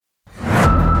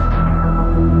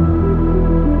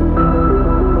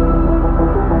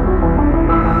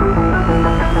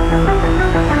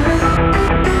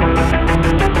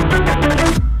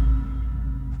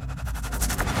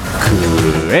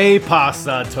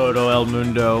pasa todo el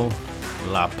mundo?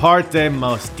 La parte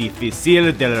más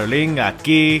difícil del ring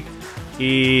aquí.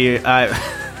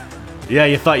 Yeah,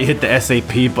 you thought you hit the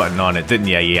SAP button on it, didn't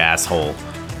you, you asshole?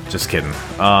 Just kidding.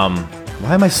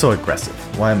 Why am I so aggressive?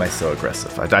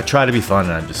 I try to be fun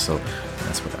and I'm just so...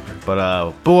 That's whatever.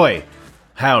 But, boy,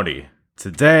 howdy.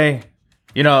 Today,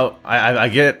 you know, I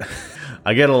get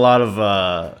a lot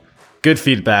of good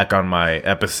feedback on my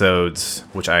episodes,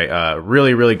 which I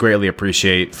really, really greatly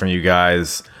appreciate from you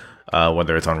guys,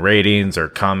 whether it's on ratings or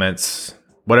comments,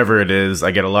 whatever it is.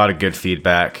 I get a lot of good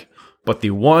feedback. But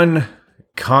the one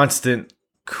constant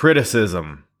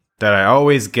criticism that I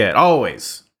always get,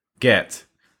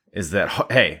 is that,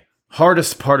 hey,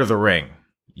 hardest part of the ring,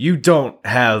 you don't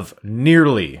have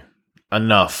nearly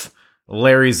enough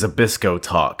Larry Zbyszko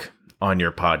talk on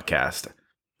your podcast.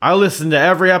 I listen to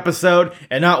every episode,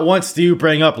 and not once do you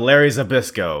bring up Larry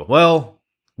Zbyszko. Well,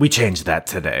 we changed that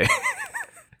today.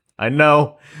 I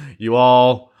know you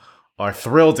all are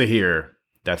thrilled to hear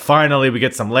that finally we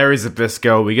get some Larry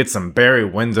Zbyszko, we get some Barry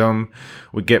Windham,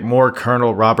 we get more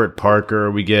Colonel Robert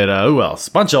Parker, we get, who else?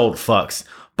 Bunch of old fucks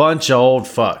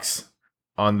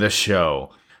on this show.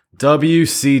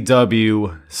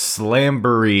 WCW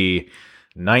Slamboree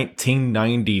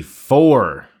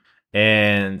 1994.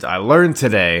 And I learned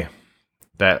today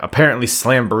that apparently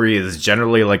Slamboree is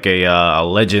generally like a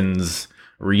Legends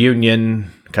reunion,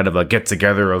 kind of a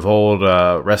get-together of old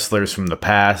wrestlers from the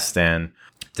past, and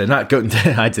I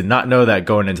did not know that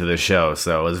going into the show,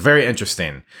 so it was very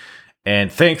interesting.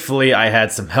 And thankfully, I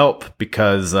had some help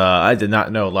because I did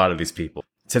not know a lot of these people.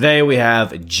 Today, we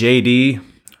have JD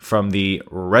from the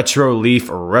Retro Leaf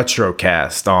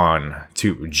Retrocast on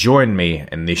to join me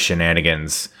in these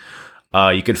shenanigans.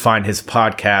 You can find his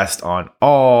podcast on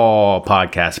all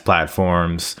podcast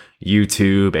platforms,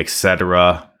 YouTube,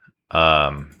 etc.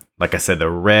 Like I said, the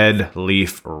Red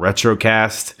Leaf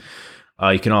Retrocast.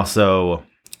 You can also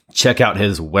check out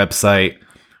his website,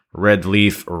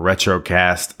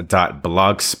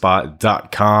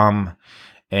 redleafretrocast.blogspot.com,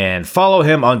 and follow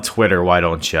him on Twitter, why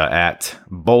don't you, at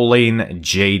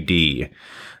bowlingjd.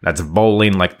 That's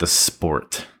bowling like the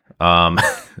sport.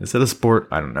 Is it a sport?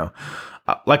 I don't know.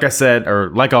 Like I said,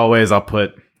 or like always, I'll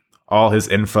put all his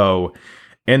info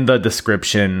in the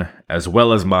description as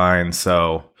well as mine,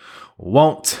 so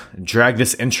won't drag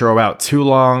this intro out too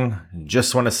long.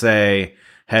 Just want to say,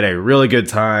 had a really good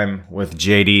time with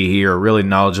JD here, a really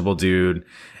knowledgeable dude.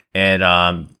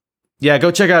 And yeah,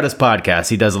 go check out his podcast.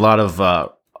 He does a lot of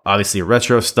obviously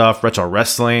retro stuff, retro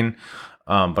wrestling,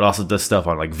 but also does stuff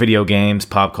on like video games,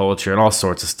 pop culture, and all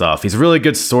sorts of stuff. He's a really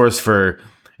good source for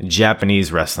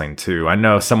Japanese wrestling too. I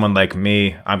know someone like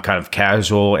me, I'm kind of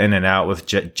casual in and out with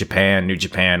Japan, New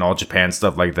Japan, All Japan,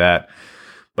 stuff like that.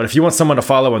 But if you want someone to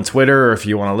follow on Twitter, or if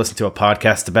you want to listen to a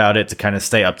podcast about it to kind of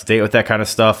stay up to date with that kind of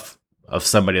stuff, of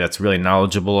somebody that's really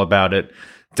knowledgeable about it,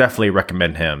 definitely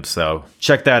recommend him. So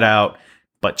check that out.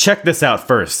 But check this out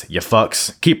first, you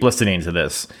fucks. Keep listening to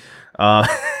this.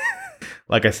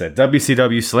 Like I said,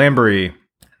 WCW Slamboree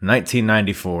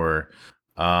 1994.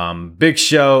 Big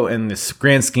show in this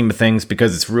grand scheme of things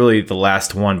because it's really the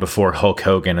last one before Hulk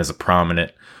Hogan is a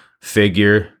prominent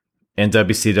figure in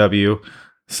WCW.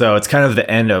 So it's kind of the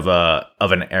end of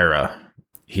an era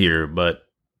here, but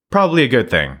probably a good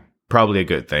thing.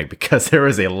 Because there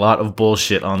is a lot of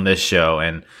bullshit on this show,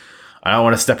 and I don't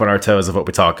want to step on our toes of what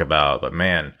we talk about, but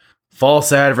man,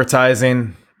 false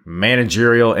advertising,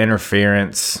 managerial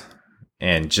interference,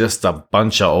 and just a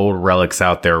bunch of old relics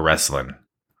out there wrestling.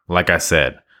 Like I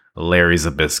said, Larry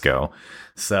Zbyszko.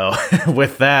 So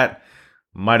with that,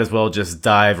 might as well just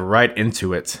dive right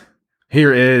into it.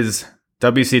 Here is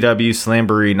WCW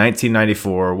Slamboree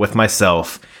 1994 with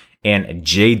myself and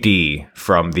JD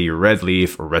from the Red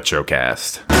Leaf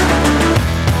Retrocast.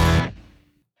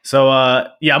 So,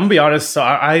 yeah, I'm gonna be honest. So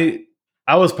I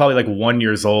was probably like 1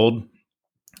 year old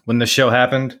when the show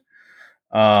happened.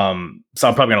 So I'm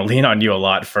probably gonna lean on you a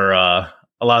lot for a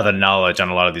lot of the knowledge on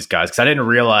a lot of these guys, because I didn't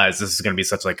realize this is gonna be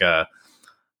such like a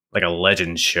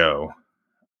legend show.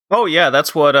 Oh yeah,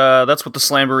 that's what the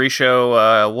Slamboree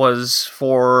show was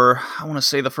for. I want to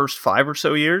say the first 5 or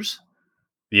so years.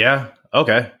 Yeah.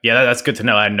 Okay. Yeah, that's good to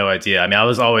know. I had no idea. I mean, I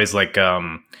was always like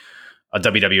a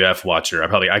WWF watcher.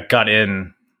 I got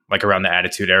in like around the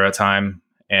Attitude Era time,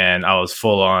 and I was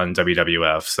full on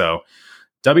WWF. So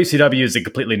WCW is a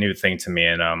completely new thing to me.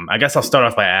 And I guess I'll start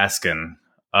off by asking,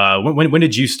 when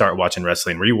did you start watching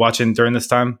wrestling? Were you watching during this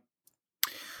time?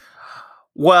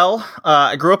 Well,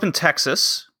 I grew up in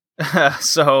Texas,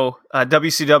 so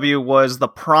WCW was the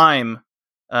prime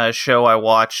show I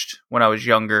watched when I was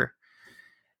younger.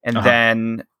 And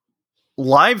then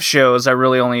live shows, I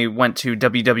really only went to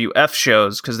WWF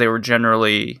shows because they were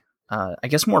generally, I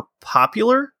guess, more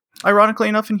popular, ironically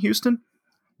enough, in Houston.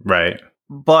 Right.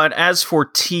 But as for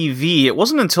TV, it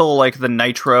wasn't until like the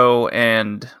Nitro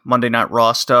and Monday Night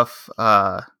Raw stuff,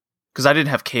 because I didn't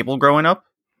have cable growing up.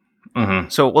 Mm-hmm.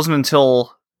 So it wasn't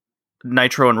until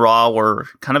Nitro and Raw were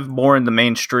kind of more in the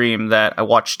mainstream that I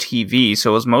watched TV.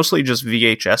 So it was mostly just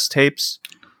VHS tapes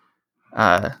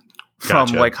from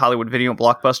Gotcha. like Hollywood Video and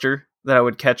Blockbuster that I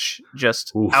would catch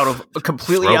just Oof.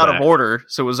 completely out of Throwback. order.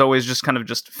 So it was always just kind of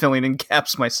just filling in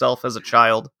gaps myself as a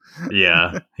child.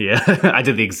 Yeah. I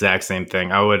did the exact same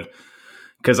thing.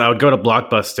 Because I would go to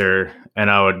Blockbuster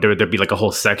and there'd be like a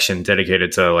whole section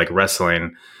dedicated to like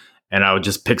wrestling. And I would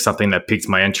just pick something that piqued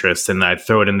my interest, and I'd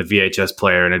throw it in the VHS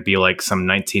player, and it'd be like some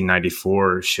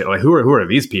 1994 shit. Like, who are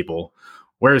these people?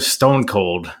 Where's Stone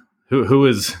Cold? Who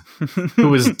is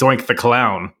Doink the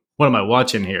Clown? What am I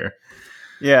watching here?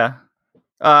 Yeah,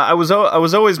 I was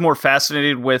always more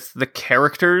fascinated with the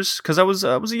characters because I was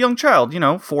a young child,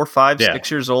 4, 5,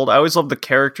 6 years old. I always loved the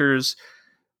characters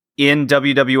in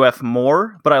WWF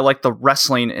more, but I liked the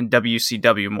wrestling in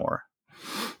WCW more.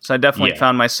 So I definitely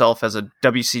found myself as a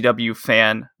WCW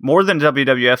fan more than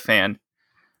WWF fan.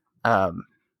 But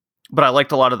I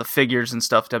liked a lot of the figures and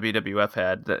stuff WWF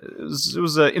had. It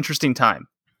was an interesting time.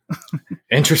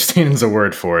 Interesting is a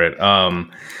word for it.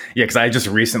 Because I just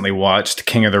recently watched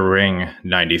King of the Ring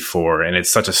 '94, and it's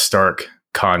such a stark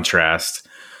contrast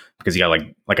because you got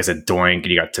like I said, Doink, and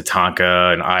you got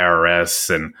Tatanka and IRS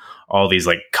and all these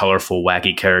like colorful,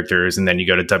 wacky characters, and then you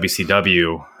go to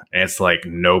WCW. And it's like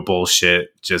no bullshit,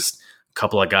 just a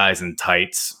couple of guys in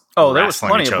tights. Oh, there was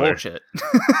plenty of bullshit.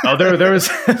 Oh, there was.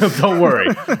 Don't worry.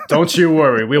 Don't you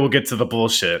worry. We will get to the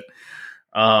bullshit.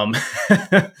 But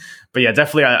yeah,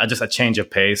 definitely a change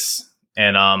of pace.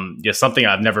 And something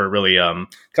I've never really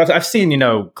cause I've seen,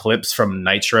 clips from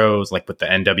Nitros like with the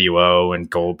NWO and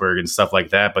Goldberg and stuff like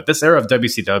that. But this era of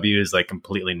WCW is like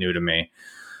completely new to me.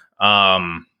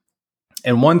 And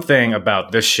one thing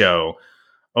about this show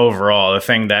overall, the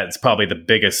thing that's probably the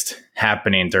biggest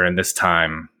happening during this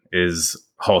time is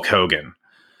Hulk Hogan,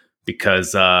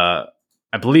 because I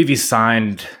believe he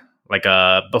signed like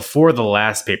before the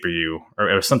last pay-per-view, or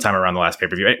it was sometime around the last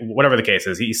pay-per-view, whatever the case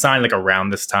is. He signed like around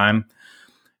this time,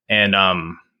 and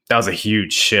that was a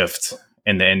huge shift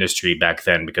in the industry back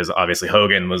then, because obviously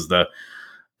Hogan was the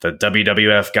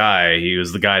WWF guy. He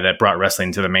was the guy that brought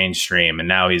wrestling to the mainstream, and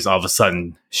now he's all of a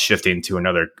sudden shifting to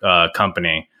another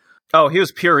company. Oh, he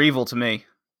was pure evil to me.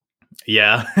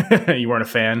 Yeah. You weren't a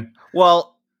fan?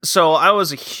 Well, so I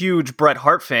was a huge Bret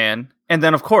Hart fan, and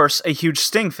then, of course, a huge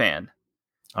Sting fan.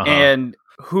 Uh-huh. And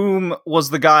whom was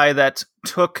the guy that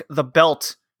took the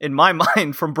belt, in my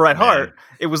mind, from Bret Hart?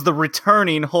 It was the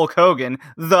returning Hulk Hogan,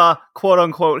 the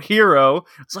quote-unquote hero.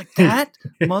 It's like, that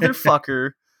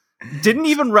motherfucker didn't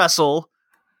even wrestle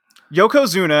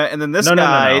Yokozuna, and then this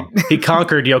guy... No. He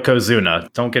conquered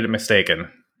Yokozuna. Don't get it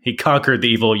mistaken. He conquered the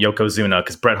evil Yokozuna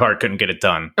because Bret Hart couldn't get it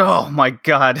done. Oh, my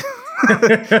God.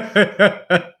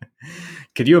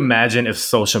 Could you imagine if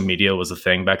social media was a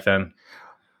thing back then?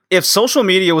 If social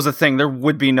media was a thing, there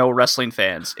would be no wrestling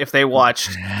fans if they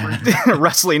watched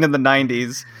wrestling in the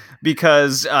 90s.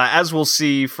 Because as we'll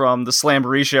see from the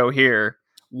Slamboree show here,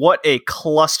 what a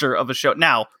cluster of a show.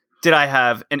 Now, did I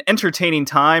have an entertaining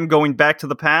time going back to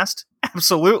the past?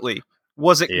 Absolutely.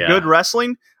 Was it good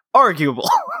wrestling? Arguable.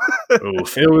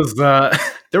 Oof. It was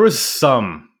there was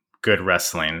some good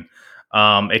wrestling.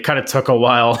 It kind of took a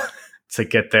while to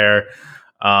get there.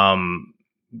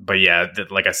 But yeah,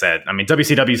 like I said, I mean,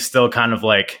 WCW is still kind of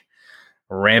like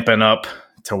ramping up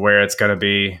to where it's going to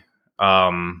be.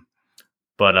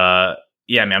 But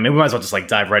yeah, man, I mean, we might as well just like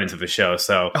dive right into the show.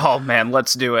 So, oh man,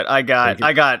 let's do it. I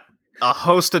got a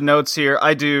host of notes here.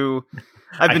 I've been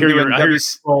doing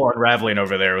unraveling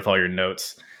over there with all your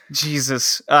notes.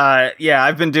 Jesus.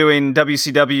 I've been doing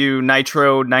WCW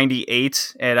Nitro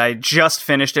 98, and I just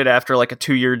finished it after like a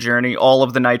 2-year journey, all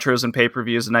of the Nitros and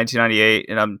pay-per-views in 1998,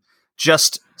 and I'm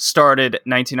just started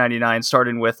 1999,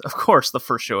 starting with, of course, the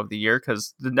first show of the year,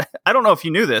 because I don't know if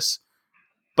you knew this,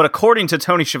 but according to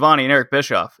Tony Schiavone and Eric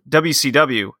Bischoff,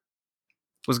 WCW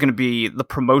was going to be the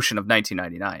promotion of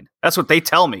 1999. That's what they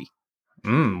tell me.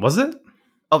 Was it?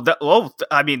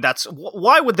 I mean,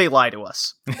 why would they lie to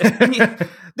us?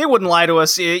 They wouldn't lie to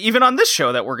us even on this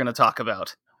show that we're going to talk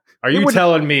about. Are you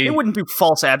telling me it wouldn't be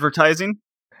false advertising?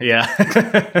 Yeah,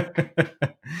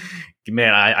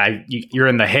 man, you're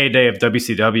in the heyday of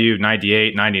WCW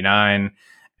 98, 99,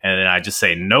 and then I just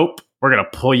say nope. We're going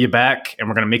to pull you back, and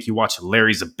we're going to make you watch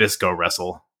Larry Zbyszko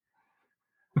wrestle.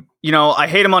 I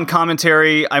hate him on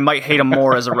commentary. I might hate him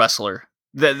more as a wrestler.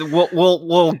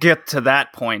 We'll get to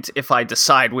that point if I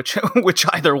decide which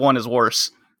either one is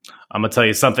worse. I'm gonna tell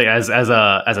you something. As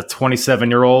a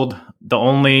 27-year-old, the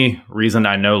only reason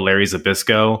I know Larry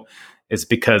Zbyszko is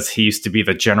because he used to be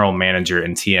the general manager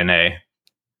in TNA.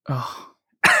 Oh.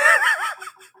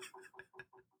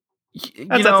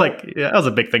 That was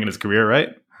a big thing in his career, right?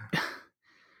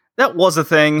 That was a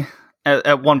thing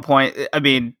at one point. I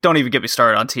mean, don't even get me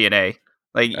started on TNA.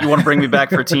 Like, you want to bring me back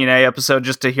for a TNA episode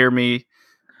just to hear me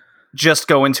just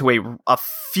go into a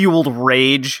fueled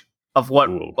rage of what,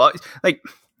 like,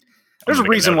 there's a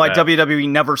reason why WWE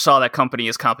never saw that company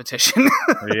as competition.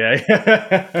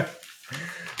 Yeah.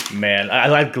 Man,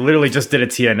 I literally just did a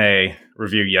TNA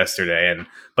review yesterday,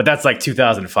 but that's like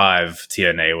 2005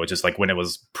 TNA, which is like when it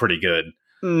was pretty good.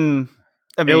 I mean,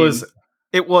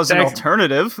 it was an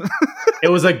alternative. It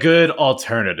was a good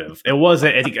alternative. It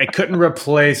wasn't. It couldn't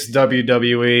replace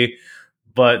WWE,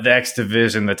 but the X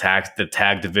division, the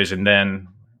tag division, then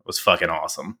was fucking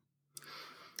awesome.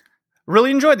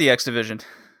 Really enjoyed the X division.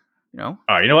 All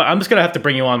right, you know what? I'm just gonna have to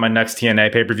bring you on my next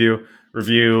TNA pay-per-view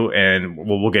review, and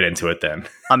we'll get into it then.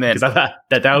 I'm in. Because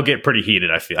that'll get pretty heated.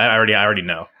 I feel. I already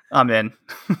know. I'm in.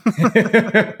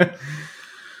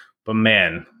 But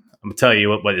man, I'm gonna tell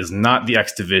you what is not the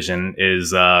X division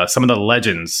is some of the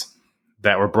legends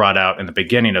that were brought out in the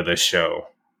beginning of this show.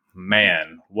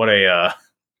 Man, what a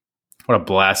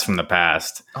blast from the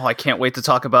past. Oh, I can't wait to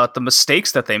talk about the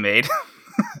mistakes that they made.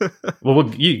 Well,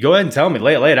 you go ahead and tell me,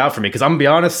 lay it out for me, because I'm gonna be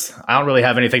honest, I don't really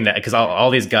have anything because all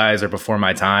these guys are before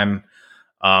my time.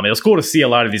 It was cool to see a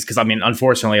lot of these, because I mean,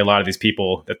 unfortunately, a lot of these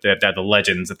people that the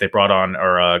legends that they brought on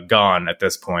are gone at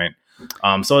this point.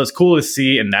 So it's cool to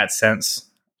see in that sense.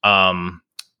 But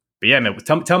yeah, man,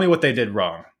 tell me what they did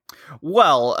wrong.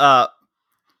 Well,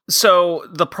 so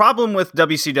the problem with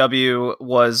WCW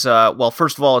was,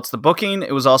 first of all, it's the booking.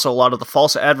 It was also a lot of the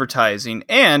false advertising,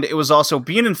 and it was also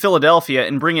being in Philadelphia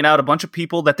and bringing out a bunch of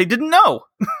people that they didn't know.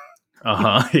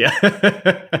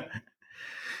 Yeah.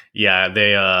 Yeah,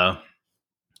 they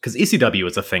because ECW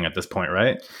was a thing at this point,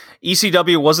 right?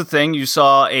 ECW was a thing. You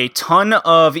saw a ton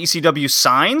of ECW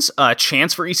signs,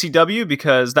 chants for ECW,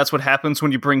 because that's what happens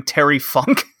when you bring Terry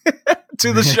Funk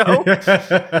to the show.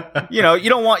 You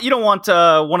don't want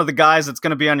one of the guys that's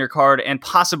going to be on your card and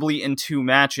possibly in 2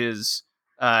 matches.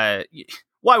 Why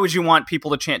would you want people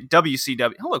to chant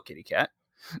WCW? Hello, kitty cat.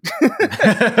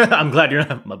 I'm glad you're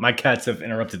not. My cats have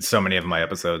interrupted so many of my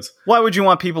episodes. Why would you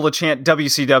want people to chant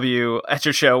WCW at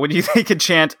your show when they could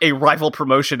chant a rival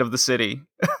promotion of the city?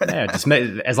 Yeah, just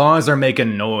as long as they're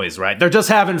making noise, right? They're just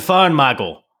having fun,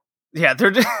 Michael. Yeah,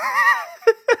 they're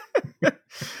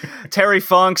Terry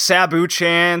Funk, Sabu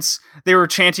chants. They were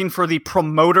chanting for the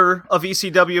promoter of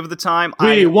ECW of the time.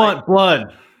 We want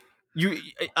blood.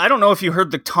 I don't know if you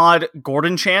heard the Todd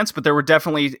Gordon chants, but there were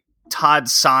definitely Todd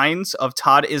signs of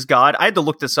Todd is God. I had to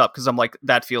look this up because I'm like,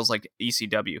 that feels like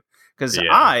ECW. Because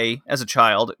I, as a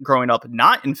child, growing up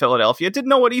not in Philadelphia, didn't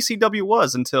know what ECW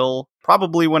was until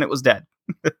probably when it was dead.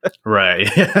 Right.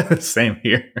 Same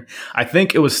here. I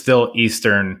think it was still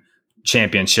Eastern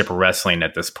Championship Wrestling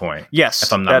at this point. Yes,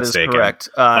 if I'm not mistaken. Is correct.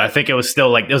 I think it was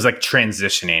still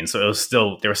transitioning, so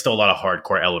there was still a lot of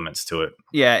hardcore elements to it.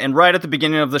 Yeah, and right at the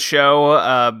beginning of the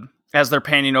show, as they're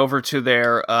panning over to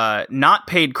their not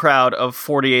paid crowd of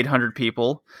 4,800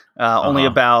 people, only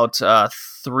about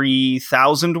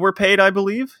 3,000 were paid, I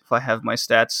believe, if I have my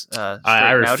stats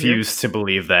I refuse to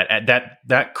believe that.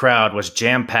 That crowd was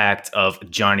jam-packed of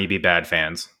Johnny B. Bad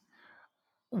fans.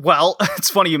 Well, it's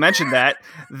funny you mentioned that.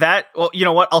 Well, you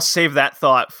know what? I'll save that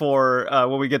thought for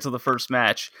when we get to the first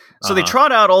match. So they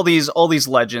trot out all these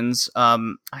legends. I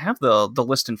have the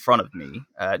list in front of me.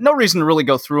 No reason to really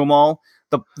go through them all.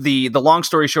 The long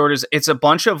story short is it's a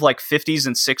bunch of like 50s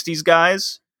and 60s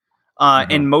guys,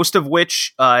 and most of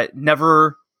which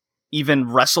never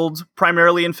even wrestled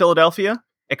primarily in Philadelphia,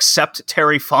 except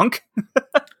Terry Funk.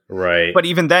 Right. But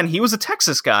even then, he was a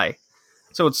Texas guy.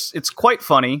 So it's quite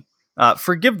funny.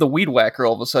 Forgive the weed whacker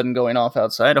all of a sudden going off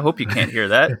outside. I hope you can't hear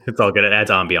that. It's all good. It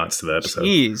adds ambiance to the episode.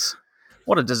 Jeez,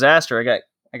 what a disaster! I got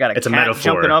it's cat a metaphor.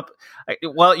 Jumping up.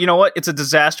 Well, you know what? It's a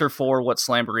disaster for what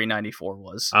Slamboree 94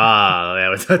 was.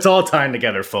 It's all tying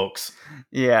together, folks.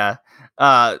 Yeah.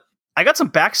 I got some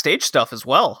backstage stuff as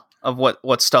well of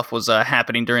what stuff was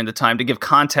happening during the time to give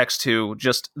context to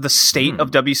just the state of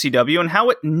WCW and how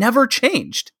it never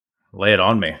changed. Lay it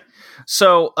on me.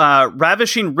 So,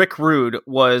 Ravishing Rick Rude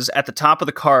was at the top of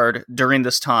the card during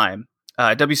this time.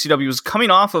 WCW was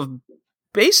coming off of,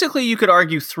 basically, you could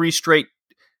argue 3 straight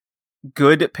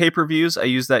good pay-per-views. I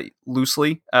use that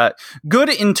loosely. Good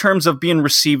in terms of being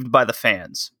received by the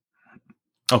fans.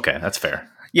 Okay, that's fair.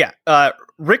 Yeah,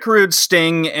 Rick Rude,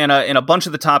 Sting, and a bunch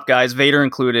of the top guys, Vader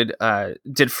included,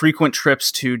 did frequent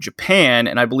trips to Japan.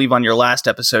 And I believe on your last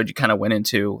episode, you kind of went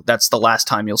into that's the last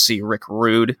time you'll see Rick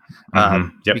Rude,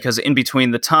 Yep. because in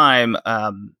between the time,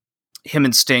 him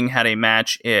and Sting had a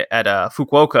match at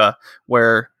Fukuoka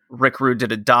where Rick Rude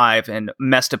did a dive and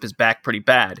messed up his back pretty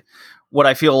bad. What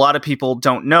I feel a lot of people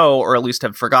don't know, or at least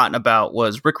have forgotten about,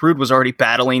 was Rick Rude was already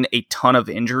battling a ton of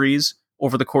injuries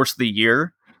over the course of the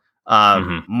year.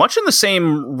 Much in the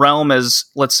same realm as,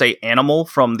 let's say, Animal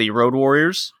from the Road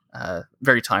Warriors.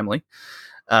 Very timely.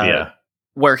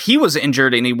 Where he was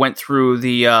injured and he went through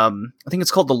the, I think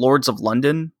it's called the Lords of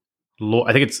London.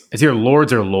 I think it's either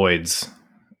Lords or Lloyds.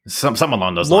 Something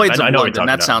along those Lloyds lines. I know London. what you're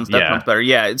That talking sounds better.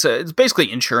 Yeah, it's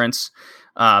basically insurance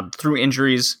through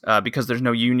injuries because there's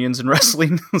no unions in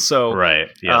wrestling. So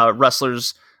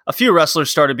a few wrestlers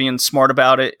started being smart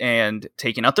about it and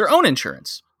taking out their own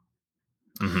insurance.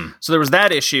 So there was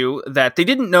that issue that they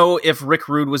didn't know if Rick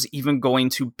Rude was even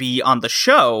going to be on the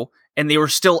show, and they were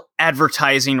still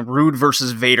advertising Rude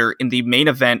versus Vader in the main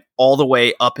event all the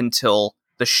way up until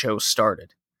the show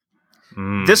started.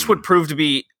 This would prove to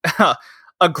be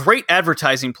a great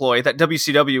advertising ploy that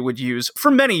WCW would use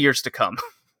for many years to come.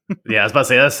 Yeah, I was about to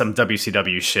say, that's some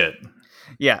WCW shit.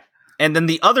 Yeah. And then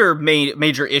the other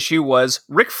major issue was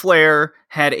Ric Flair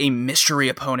had a mystery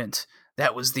opponent.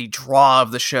 That was the draw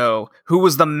of the show, who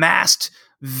was the masked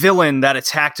villain that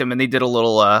attacked him. And they did a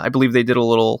little, I believe they did a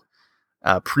little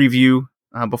preview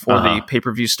before the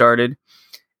pay-per-view started.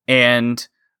 And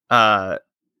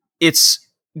it's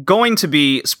going to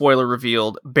be, spoiler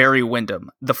revealed, Barry Windham,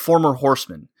 the former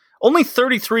Horseman. Only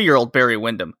 33-year-old Barry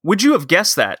Windham. Would you have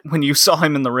guessed that when you saw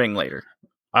him in the ring later?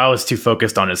 I was too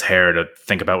focused on his hair to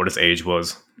think about what his age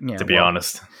was, to be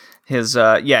honest. His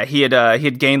he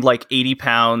had gained like 80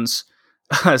 pounds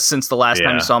since the last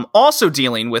time you saw him. Also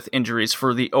dealing with injuries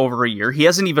for over a year. He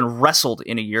hasn't even wrestled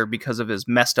in a year because of his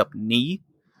messed up knee.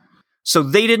 So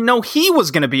they didn't know he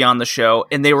was going to be on the show,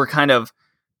 and they were kind of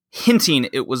hinting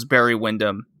it was Barry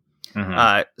Windham.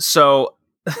 So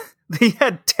they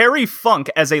had Terry Funk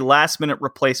as a last-minute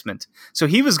replacement. So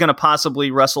he was going to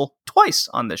possibly wrestle twice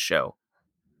on this show.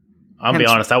 I'll be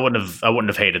honest, I wouldn't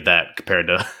have hated that compared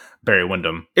to Barry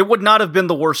Windham. It would not have been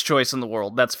the worst choice in the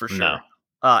world, that's for sure. No.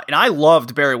 And I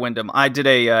loved Barry Windham. I did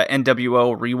a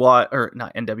NWO rewatch, or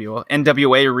not NWO,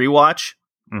 NWA rewatch.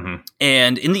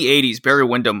 And in the 80s, Barry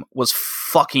Windham was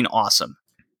fucking awesome.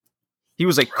 He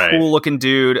was a cool-looking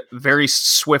dude, very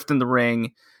swift in the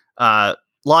ring, a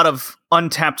lot of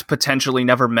untapped potential he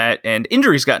never met, and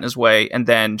injuries got in his way, and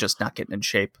then just not getting in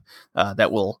shape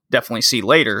that we'll definitely see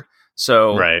later.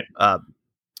 So it'd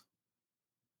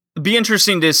be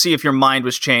interesting to see if your mind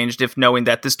was changed, if knowing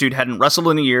that this dude hadn't wrestled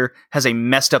in a year, has a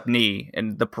messed up knee,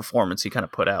 and the performance he kind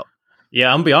of put out. Yeah,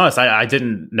 I'm gonna be honest. I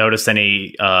didn't notice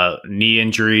any knee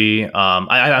injury.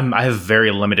 I have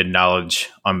very limited knowledge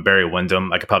on Barry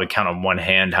Windham. I could probably count on one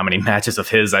hand how many matches of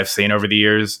his I've seen over the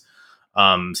years.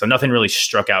 So nothing really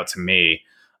struck out to me.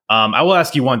 I will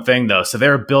ask you one thing though. So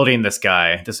they're building this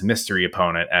guy, this mystery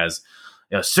opponent, as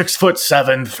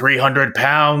 6'7", 300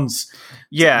 pounds.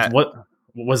 Yeah. What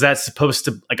was that supposed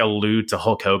to allude to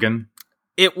Hulk Hogan?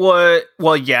 It was,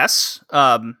 well, yes.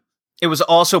 It was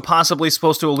also possibly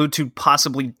supposed to allude to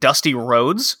possibly Dusty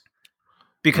Rhodes,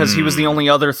 because he was the only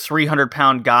other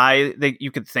 300-pound guy that you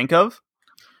could think of.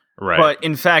 Right. But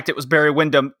in fact, it was Barry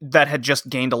Windham that had just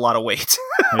gained a lot of weight.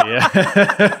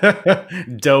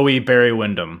 Doughy Barry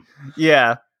Windham.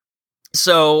 Yeah.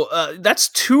 So that's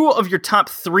two of your top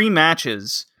three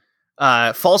matches,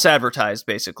 false advertised,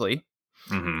 basically.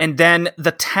 And then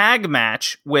the tag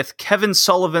match with Kevin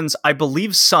Sullivan's, I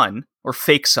believe, son, or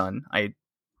fake son. I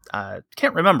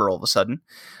can't remember all of a sudden.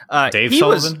 Dave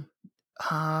Sullivan?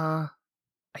 The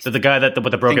guy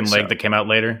with the broken leg that came out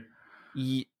later?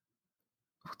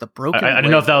 The broken I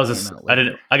didn't know if that was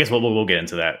I guess we'll get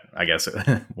into that, I guess,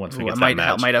 once we get to that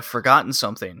match. I might have forgotten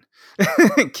something.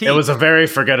 It was a very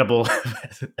forgettable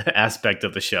aspect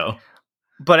of the show.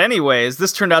 But anyways,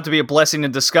 this turned out to be a blessing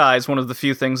in disguise, one of the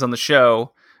few things on the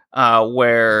show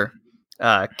where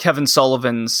Kevin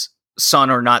Sullivan's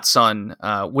son or not son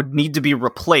would need to be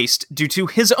replaced due to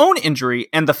his own injury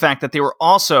and the fact that they were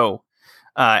also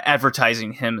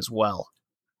advertising him as well.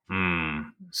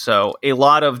 So a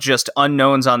lot of just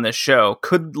unknowns on this show.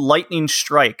 Could lightning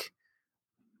strike?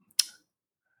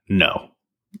 No.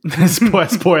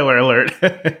 Spoiler alert.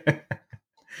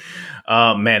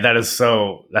 Oh man, that's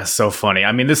so funny.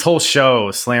 I mean, this whole show,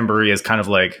 Slamboree, is kind of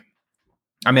like,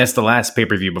 I mean, it's the last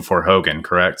pay-per-view before Hogan,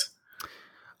 correct?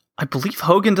 I believe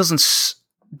Hogan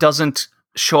doesn't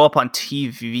show up on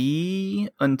TV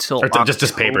until Or October.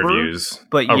 just pay-per-views.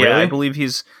 But Oh, yeah, really? I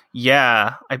believe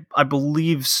I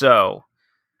believe so.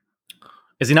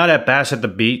 Is he not at Bash at the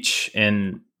Beach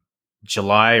in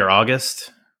July or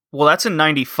August? Well, that's in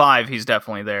 95. He's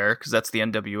definitely there because that's the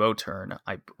NWO turn.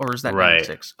 Or is that Right.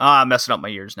 96? I'm messing up my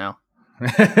years now.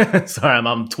 Sorry,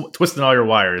 I'm twisting all your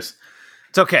wires.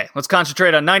 It's okay. Let's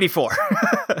concentrate on 94.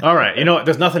 All right. You know what?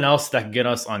 There's nothing else that can get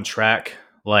us on track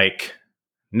like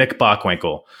Nick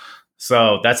Bockwinkel.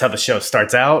 So that's how the show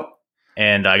starts out.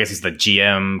 And I guess he's the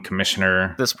GM,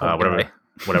 commissioner, This poor whatever, guy.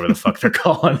 whatever the fuck they're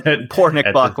calling it. Poor Nick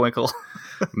Bockwinkel.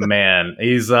 Man,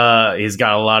 he's got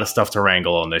a lot of stuff to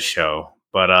wrangle on this show.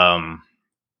 But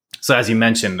so as you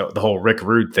mentioned, the whole Rick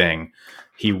Rude thing,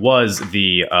 he was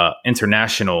the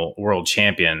international world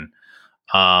champion,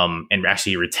 and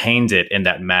actually retained it in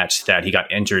that match that he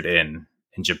got injured in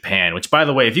Japan. Which, by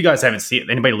the way, if you guys haven't seen,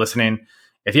 anybody listening,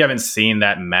 if you haven't seen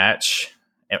that match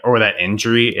or that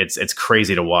injury, it's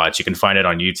crazy to watch. You can find it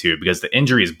on YouTube because the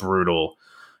injury is brutal.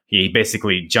 He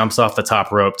basically jumps off the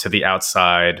top rope to the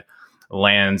outside,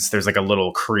 lands. There's like a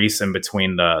little crease in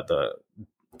between the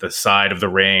side of the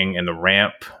ring and the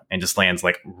ramp, and just lands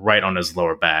like right on his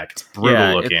lower back. It's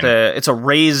brutal looking. It's a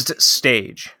raised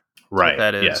stage. Right.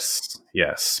 That is.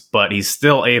 Yes. But he's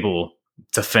still able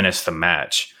to finish the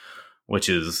match, which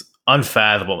is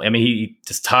unfathomable. I mean, he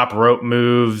just top rope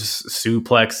moves,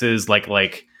 suplexes,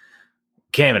 like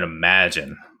can't even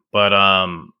imagine. But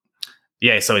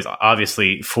yeah, so he's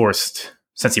obviously forced,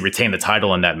 since he retained the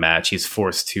title in that match, he's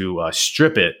forced to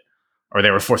strip it, or they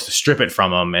were forced to strip it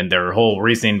from him. And their whole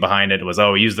reasoning behind it was,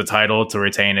 he used the title to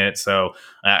retain it. So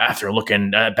after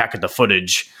looking back at the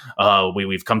footage,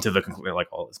 we've come to the conclusion, like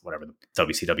all this, whatever the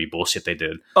WCW bullshit they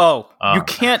did. You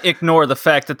can't ignore the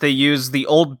fact that they use the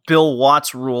old Bill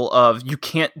Watts rule of you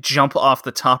can't jump off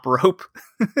the top rope.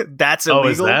 That's illegal.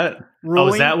 Is that?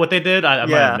 Ruling? Is that what they did? I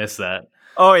might have missed that.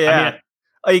 Oh, yeah. I mean,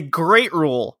 a great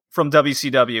rule from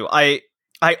WCW.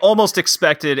 I almost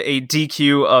expected a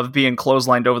DQ of being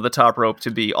clotheslined over the top rope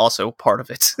to be also part of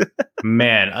it.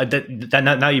 Man,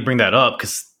 now you bring that up,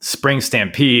 because Spring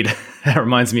Stampede, that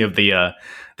reminds me of the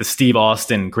Steve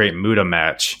Austin Great Muta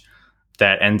match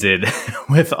that ended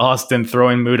with Austin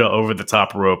throwing Muta over the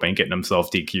top rope and getting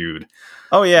himself DQ'd.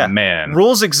 Oh, yeah. Man.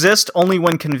 Rules exist only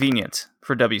when convenient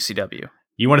for WCW.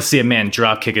 You want to see a man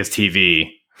drop kick his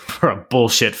TV for a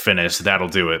bullshit finish, that'll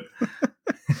do it.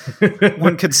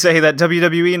 One could say that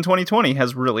WWE in 2020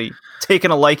 has really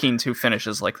taken a liking to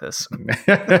finishes like this.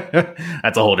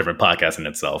 That's a whole different podcast in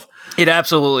itself. It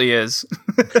absolutely is.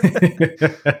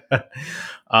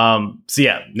 So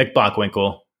yeah, Nick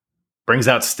Bockwinkel brings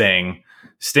out Sting.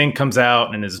 Sting comes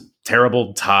out in his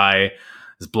terrible tie,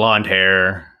 his blonde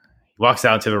hair. He walks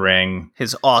out to the ring.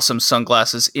 His awesome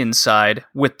sunglasses inside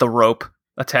with the rope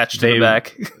attached to the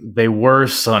back. They were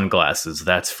sunglasses,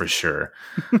 that's for sure.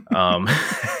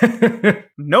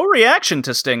 No reaction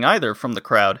to Sting either from the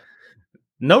crowd.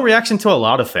 No reaction to a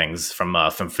lot of things from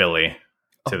Philly.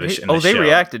 They show.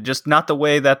 Reacted, just not the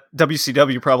way that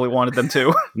WCW probably wanted them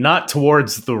to. Not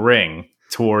towards the ring,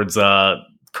 towards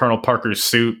Colonel Parker's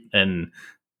suit and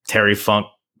Terry Funk.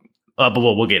 But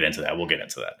we'll get into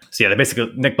that. So yeah,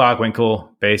 Nick Bockwinkel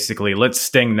basically lets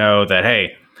Sting know that,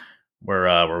 hey,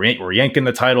 we're yanking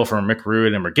the title from Rick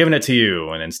Rude and we're giving it to you.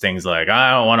 And then Sting's like,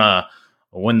 I don't want to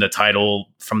win the title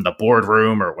from the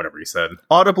boardroom, or whatever he said.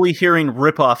 Audibly hearing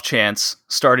rip-off chants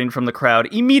starting from the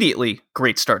crowd immediately.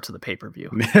 Great start to the pay-per-view.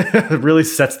 It really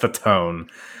sets the tone.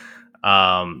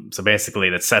 So basically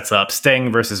that sets up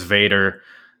Sting versus Vader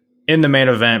in the main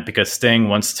event, because Sting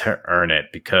wants to earn it,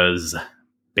 because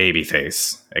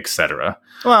babyface, etc.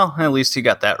 Well, at least he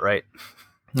got that right.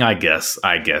 I guess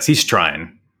he's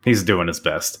trying. He's doing his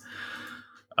best.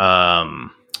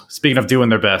 Speaking of doing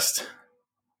their best,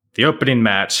 the opening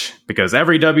match, because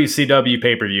every WCW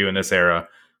pay-per-view in this era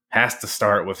has to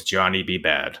start with Johnny B.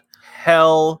 Bad.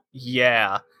 Hell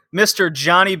yeah. Mr.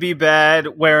 Johnny B.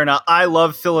 Bad wearing a I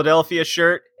Love Philadelphia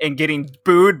shirt and getting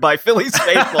booed by Philly's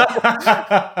faithful.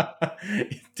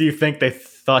 Do you think they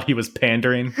thought he was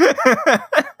pandering?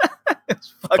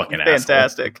 It's fucking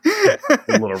fantastic.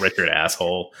 Little Richard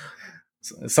asshole.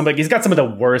 He's got some of the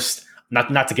worst,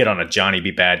 not to get on a Johnny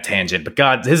B. Bad tangent, but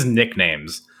God, his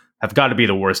nicknames have got to be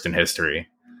the worst in history.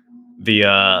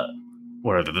 The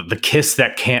kiss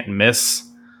that can't miss.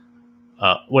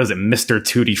 What is it, Mr.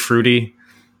 Tutti Frutti?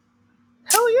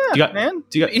 Hell yeah, man!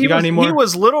 Do you got any more? He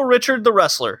was Little Richard the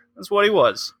wrestler. That's what he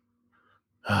was.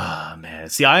 Oh man,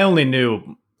 see, I only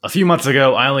knew a few months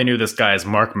ago. I only knew this guy as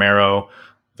Mark Marrow,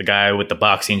 the guy with the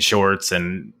boxing shorts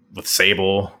and with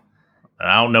Sable.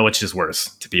 I don't know which is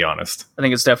worse, to be honest. I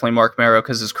think it's definitely Mark Marrow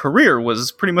because his career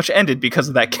was pretty much ended because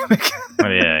of that gimmick. Oh,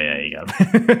 yeah, you got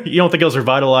it. You don't think it was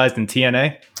revitalized in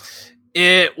TNA?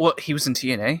 He was in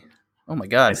TNA? Oh my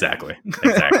god. Exactly.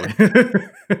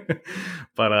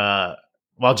 But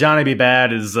while Johnny B.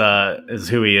 Bad is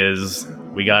who he is,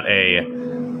 we got a...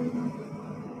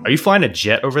 Are you flying a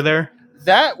jet over there?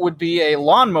 That would be a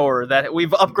lawnmower that we've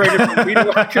upgraded from weed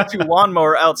whacker to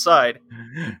lawnmower outside.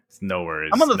 No worries.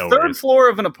 I'm on the third floor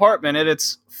of an apartment, and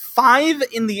it's 5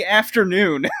 in the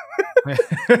afternoon.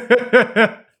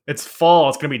 It's fall.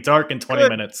 It's going to be dark in 20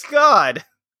 minutes. God.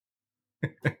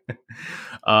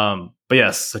 But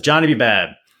yes, so Johnny B. Bad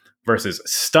versus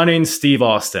Stunning Steve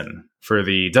Austin for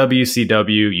the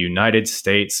WCW United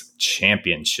States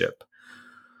Championship.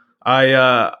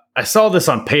 I saw this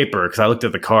on paper because I looked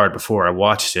at the card before I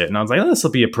watched it, and I was like, oh, this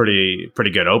will be a pretty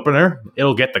good opener.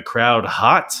 It'll get the crowd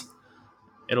hot.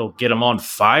 It'll get them on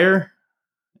fire.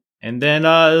 And then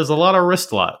there's a lot of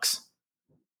wrist locks.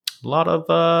 A lot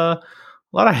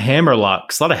of hammer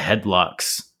locks, a lot of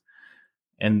headlocks.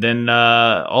 And then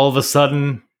all of a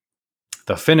sudden,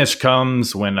 the finish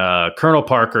comes when Colonel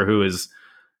Parker, who is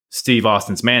Steve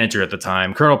Austin's manager at the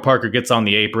time, Colonel Parker gets on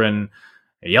the apron,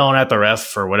 yelling at the ref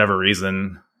for whatever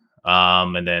reason.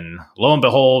 And then, lo and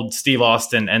behold, Steve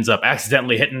Austin ends up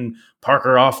accidentally hitting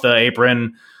Parker off the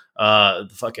apron.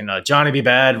 Johnny B.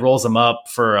 Bad rolls him up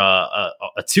for a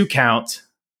 2 count.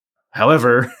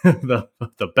 However, the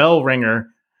bell ringer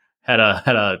had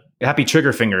a happy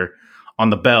trigger finger on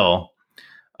the bell.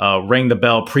 Rang the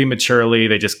bell prematurely.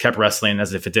 They just kept wrestling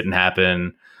as if it didn't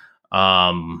happen.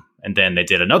 And then they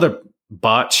did another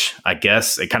botch, I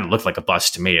guess. It kind of looked like a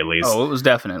botch to me, at least. Oh, it was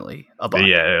definitely a botch. But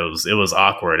yeah, it was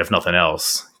awkward, if nothing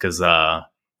else, because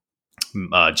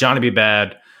Johnny B.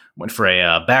 Bad went for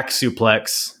a back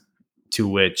suplex, to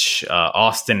which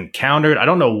Austin countered. I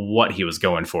don't know what he was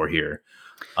going for here,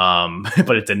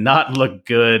 but it did not look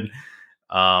good.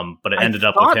 But it ended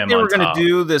up with him on top. They were going to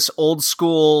do this old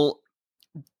school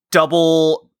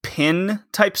double pin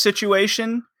type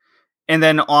situation, and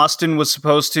then Austin was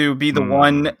supposed to be the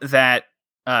one that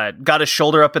got his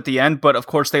shoulder up at the end, but of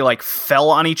course they like fell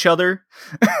on each other.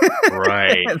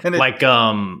 Right. I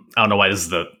don't know why this is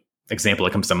the example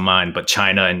that comes to mind, but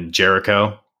China and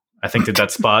Jericho, I think, did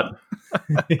that spot.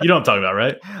 You know what I'm talking about,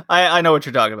 right? I know what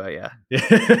you're talking about, yeah.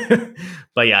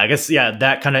 But yeah, I guess,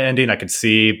 that kind of ending I could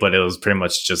see, but it was pretty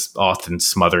much just Austin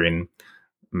smothering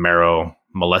Marrow,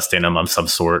 molesting him of some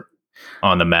sort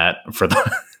on the mat for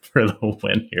the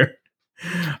win here.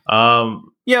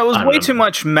 It was way too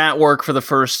much mat work for the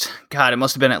first, it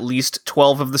must have been at least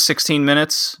 12 of the 16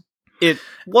 minutes. It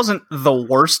wasn't the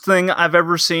worst thing I've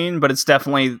ever seen, but it's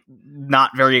definitely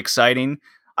not very exciting.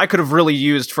 I could have really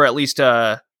used for at least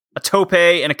a tope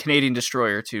and a Canadian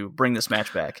destroyer to bring this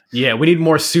match back. Yeah, we need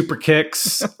more super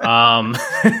kicks.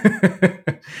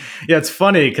 It's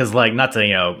funny because, like, not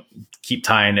to keep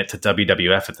tying it to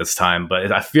WWF at this time,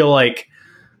 but I feel like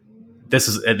this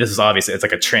is obviously, it's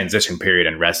like a transition period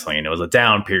in wrestling. It was a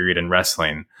down period in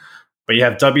wrestling, but you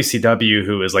have WCW,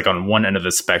 who is like on one end of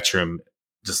the spectrum,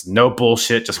 just no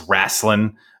bullshit, just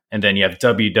wrestling, and then you have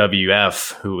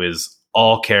WWF, who is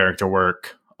all character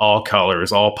work, all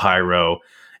colors, all pyro.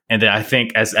 And then I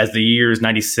think as the years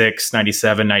 96,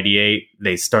 97, 98,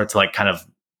 they start to like kind of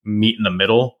meet in the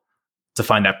middle to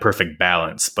find that perfect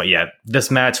balance. But yeah, this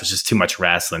match was just too much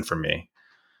wrestling for me.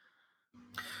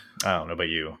 I don't know about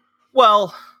you.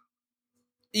 Well,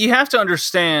 you have to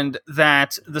understand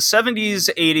that the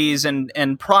 70s, 80s,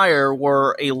 and prior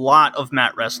were a lot of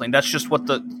mat wrestling. That's just what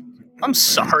I'm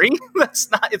sorry.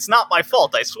 It's not my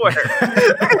fault, I swear.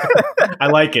 I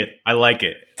like it.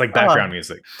 It's like background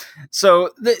music. So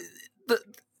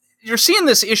you're seeing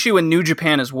this issue in New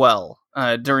Japan as well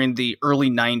during the early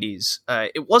 90s.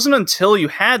 It wasn't until you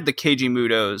had the Keiji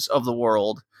Mutos of the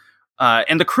world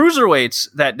and the cruiserweights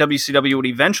that WCW would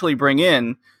eventually bring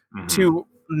in to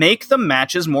make the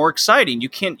matches more exciting. You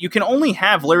can only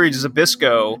have Larry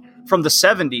Zbyszko from the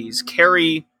 70s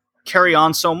carry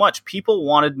on so much. People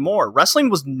wanted more. Wrestling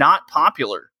was not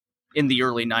popular in the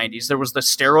early 90s. There was the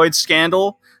steroid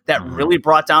scandal that really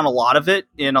brought down a lot of it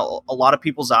in a lot of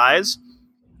people's eyes.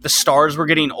 The stars were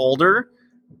getting older,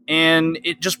 and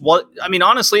it just was,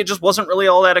 honestly, it just wasn't really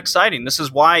all that exciting. This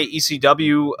is why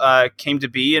ECW came to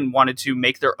be and wanted to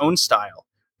make their own style.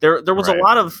 There was a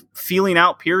lot of feeling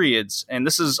out periods, and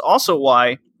this is also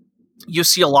why you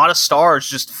see a lot of stars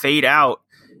just fade out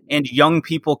and young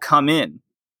people come in.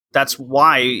 That's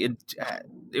why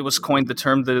it was coined the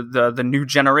term the new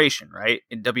generation, right?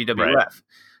 In WWF. Right.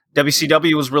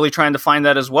 WCW was really trying to find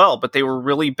that as well, but they were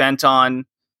really bent on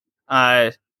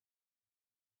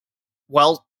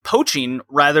poaching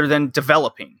rather than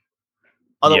developing.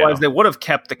 Otherwise, they would have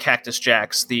kept the Cactus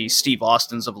Jacks, the Steve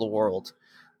Austins of the world.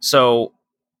 So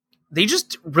they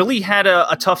just really had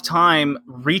a tough time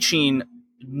reaching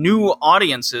new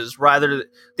audiences.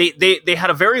 They had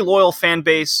a very loyal fan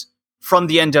base from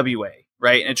the NWA,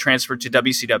 right? And it transferred to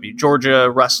WCW, Georgia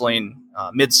Wrestling,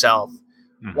 Mid-South,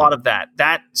 a lot of that.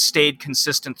 That stayed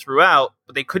consistent throughout,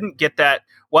 but they couldn't get that.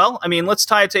 Well, I mean, let's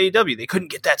tie it to AEW. They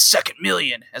couldn't get that second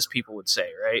million, as people would say,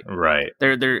 right? Right.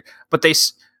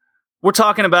 We're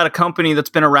talking about a company that's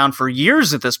been around for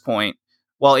years at this point,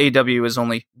 while AEW is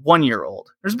only 1 year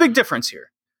old. There's a big difference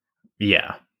here.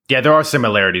 Yeah. Yeah, there are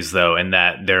similarities, though, in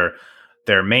that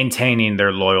they're maintaining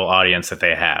their loyal audience that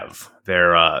they have.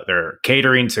 They're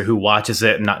catering to who watches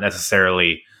it, not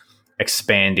necessarily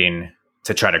expanding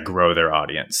to try to grow their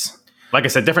audience. Like I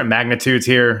said, different magnitudes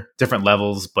here, different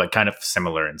levels, but kind of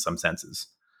similar in some senses.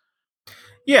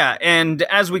 Yeah, and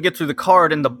as we get through the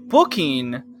card and the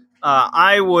booking,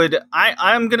 I'm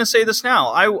going to say this now.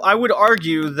 I would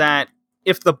argue that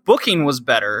if the booking was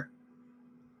better,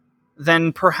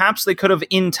 then perhaps they could have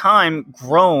in time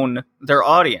grown their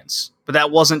audience. But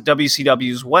that wasn't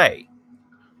WCW's way.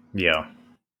 Yeah.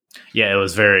 Yeah, it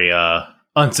was very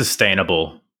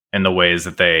unsustainable in the ways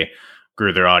that they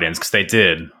grew their audience, because they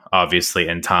did, obviously,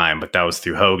 in time, but that was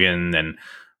through Hogan and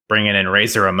bringing in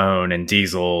Razor Ramon and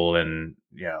Diesel and,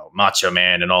 Macho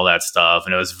Man and all that stuff.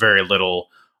 And it was very little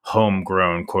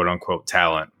homegrown, quote unquote,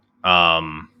 talent.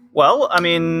 Well, I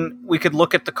mean, we could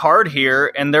look at the card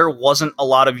here, and there wasn't a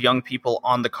lot of young people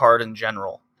on the card in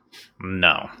general.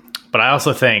 No. But I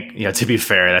also think, to be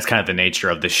fair, that's kind of the nature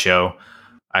of this show.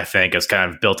 I think it's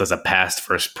kind of built as a past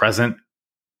versus present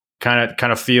kind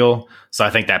of feel. So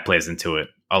I think that plays into it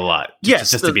a lot.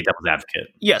 Just to be devil's advocate.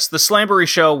 Yes, the Slamboree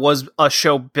show was a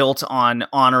show built on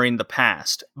honoring the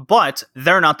past, but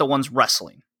they're not the ones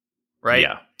wrestling, right?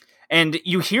 Yeah. And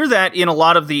you hear that in a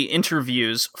lot of the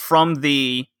interviews from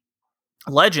the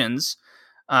legends,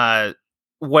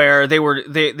 where they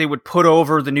would put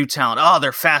over the new talent. Oh,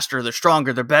 they're faster, they're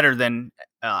stronger, they're better than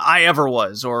I ever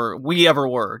was, or we ever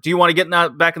were. Do you want to get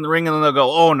back in the ring? And then they'll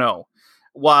go, oh no.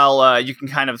 While you can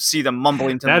kind of see them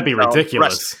mumbling to themselves. That'd be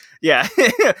ridiculous. Yeah.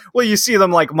 Well, you see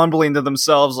them like mumbling to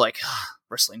themselves like,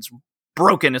 wrestling's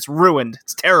broken, it's ruined,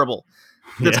 it's terrible.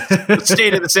 The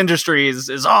state of this industry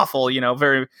is awful,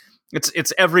 very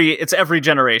it's every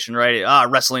generation, right?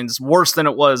 Wrestling's worse than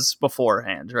it was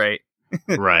beforehand, right?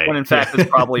 Right. When in fact it's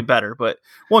probably better. But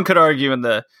one could argue in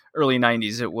the early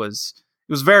 90s it was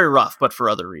very rough, but for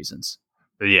other reasons.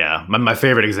 Yeah, my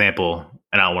favorite example,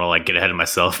 and I don't want to get ahead of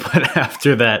myself, but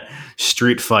after that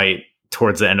street fight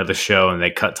towards the end of the show, and they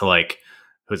cut to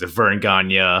who's it, Vern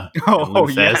Gagne,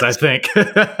 Luthez, yes. I think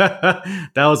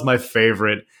that was my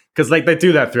favorite, because they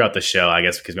do that throughout the show, I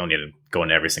guess, because we don't need to go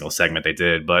into every single segment they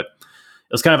did, but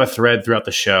it was kind of a thread throughout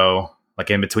the show.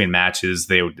 In between matches,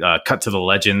 they would cut to the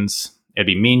legends. It'd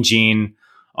be Mean Gene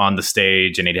on the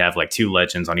stage, and he'd have two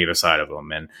legends on either side of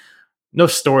them, and no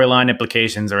storyline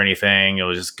implications or anything. It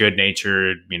was just good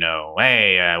natured,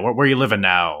 hey, where are you living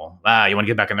now? You want to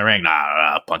get back in the ring?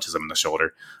 Nah, punches him in the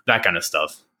shoulder, that kind of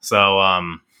stuff. So,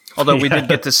 although we did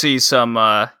get to see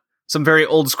some very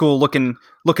old school looking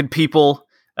people.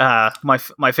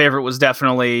 My favorite was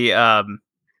definitely, what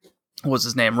was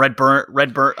his name? Red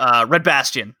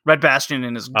Bastion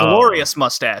and his glorious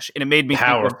mustache. And it made me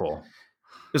powerful.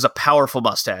 It was a powerful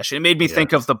mustache. It made me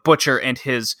think of the Butcher and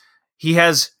he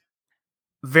has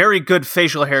very good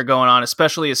facial hair going on,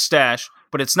 especially his stash,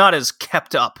 but it's not as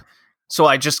kept up. So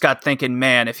I just got thinking,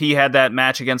 man, if he had that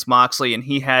match against Moxley and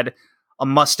he had a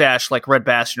mustache like Red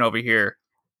Bastion over here,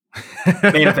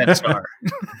 main event star.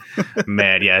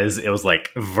 Man, yeah, it was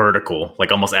vertical,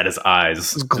 almost at his eyes.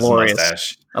 It was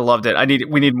glorious. I loved it.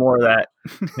 We need more of that.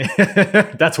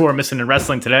 That's what we're missing in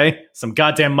wrestling today. Some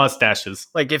goddamn mustaches.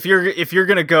 If you're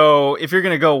gonna go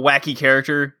wacky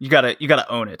character, you gotta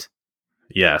own it.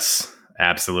 Yes.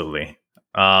 Absolutely.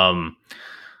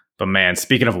 But man,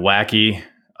 speaking of wacky,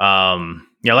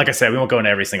 like I said, we won't go into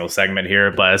every single segment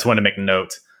here, but I just want to make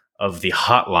note of the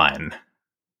hotline.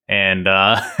 And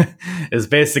is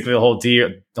basically the whole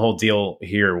deal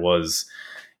here was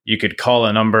you could call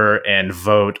a number and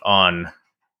vote on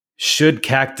should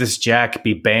Cactus Jack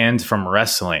be banned from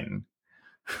wrestling,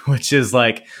 which is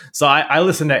so I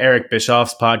listened to Eric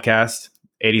Bischoff's podcast,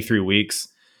 83 Weeks.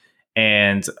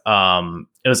 And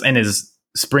it was in his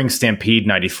Spring Stampede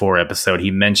 94 episode,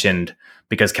 he mentioned,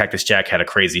 because Cactus Jack had a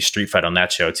crazy street fight on that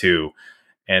show too.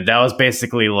 And that was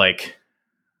basically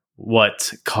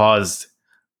what caused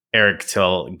Eric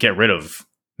to get rid of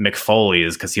Mick Foley,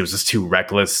 is because he was just too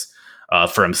reckless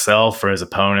for himself, for his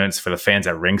opponents, for the fans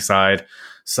at ringside.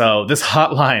 So this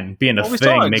hotline being a we thing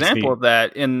saw an makes example me of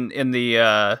that in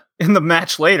the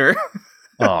match later.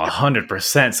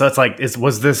 100%. So it's like,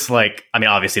 was this like? I mean,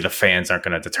 obviously the fans aren't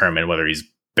going to determine whether he's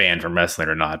banned from wrestling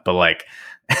or not. But like,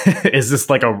 is this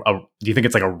like a? Do you think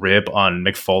it's like a rib on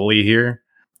Mick Foley here,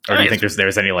 or do you think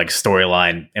there's any like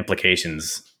storyline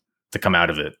implications to come out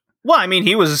of it? Well, I mean,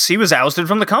 he was ousted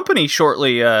from the company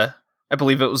shortly. I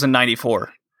believe it was in ¡94.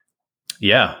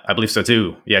 Yeah, I believe so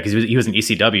too. Yeah, because he was in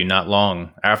ECW not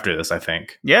long after this, I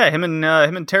think. Yeah, him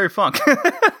and Terry Funk.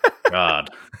 God,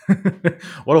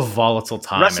 what a volatile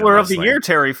time! Wrestler of the Year,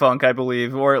 Terry Funk, I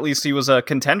believe, or at least he was a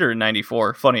contender in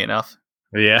 '94. Funny enough.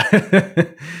 Yeah,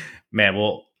 man.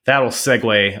 Well, that'll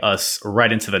segue us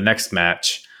right into the next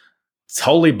match.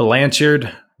 Tully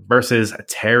Blanchard versus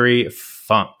Terry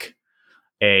Funk,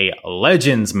 a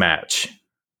Legends match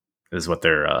is what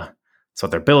they're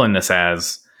billing this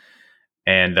as.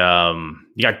 And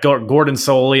you got Gordon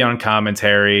Soley on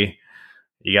commentary.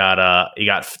 You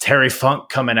got Terry Funk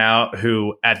coming out,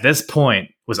 who at this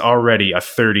point was already a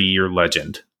 30-year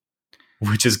legend,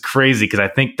 which is crazy because I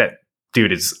think that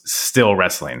dude is still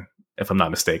wrestling, if I'm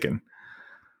not mistaken.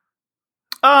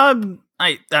 I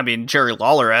mean Jerry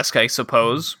Lawler-esque, I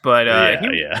suppose, but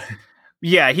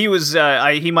yeah, he was.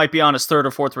 He might be on his third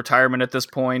or fourth retirement at this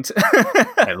point,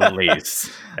 at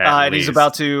least. And he's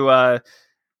about to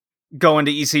go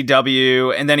into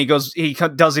ECW, and then he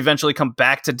does eventually come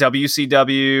back to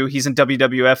WCW. He's in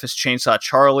WWF as Chainsaw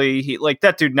Charlie.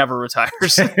 That dude never retires.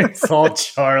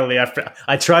 Chainsaw Charlie.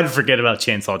 I tried to forget about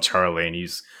Chainsaw Charlie, and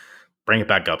he's bring it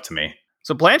back up to me.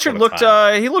 So Blanchard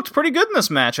looked pretty good in this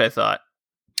match, I thought.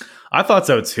 I thought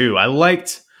so too.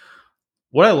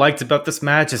 What I liked about this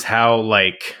match is how,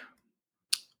 like,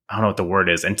 I don't know what the word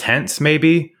is, intense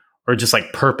maybe, or just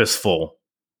like purposeful,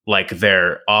 like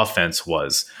their offense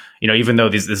was. You know, even though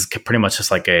this is pretty much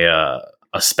just like a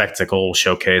spectacle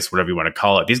showcase, whatever you want to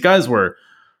call it, these guys were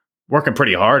working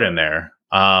pretty hard in there.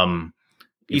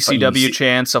 ECW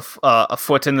chance a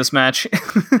foot in this match.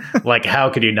 Like, how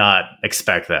could you not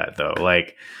expect that though?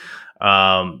 Like,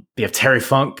 you have Terry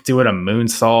Funk doing a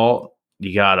moonsault.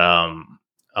 You got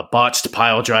a botched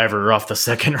pile driver off the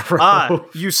second row.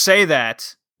 You say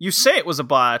that. You say it was a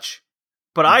botch,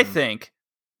 but I think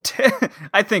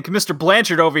Mr.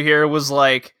 Blanchard over here was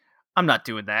like, I'm not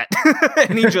doing that.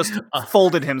 And he just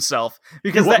folded himself.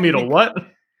 Because you want me to what?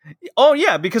 Oh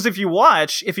yeah, because if you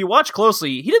watch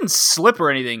closely, he didn't slip or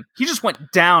anything. He just went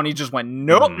down. He just went,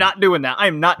 nope, not doing that. I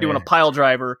am not doing a pile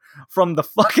driver from the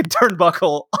fucking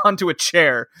turnbuckle onto a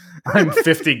chair. I'm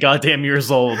 50 goddamn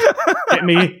years old. Get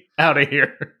me out of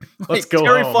here. Let's go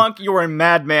Terry home. Funk, you are a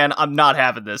madman. I'm not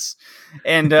having this.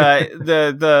 And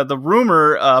the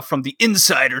rumor from the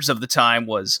insiders of the time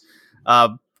was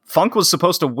Funk was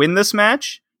supposed to win this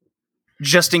match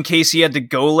just in case he had to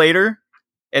go later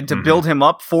and to build him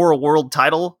up for a world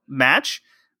title match.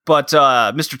 But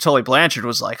Mr. Tully Blanchard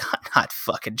was like, I'm not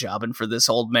fucking jobbing for this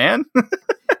old man.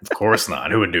 Of course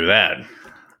not. Who would do that?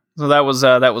 So that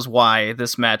was why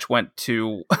this match went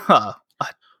to a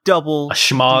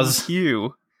schmoz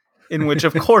DQ, in which,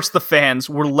 of course, the fans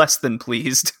were less than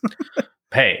pleased.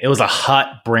 Hey, it was a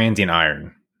hot branding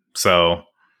iron. So,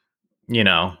 you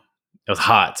know, it was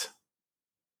hot.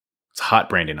 It's hot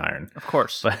branding iron. Of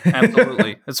course.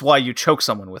 Absolutely. That's why you choke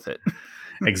someone with it.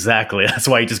 Exactly. That's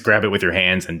why you just grab it with your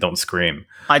hands and don't scream.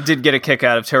 I did get a kick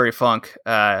out of Terry Funk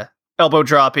elbow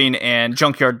dropping and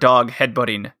Junkyard Dog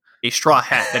headbutting a straw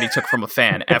hat that he took from a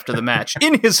fan after the match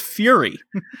in his fury.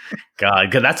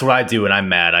 God, that's what I do when I'm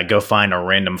mad. I go find a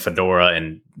random fedora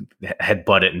and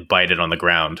headbutt it and bite it on the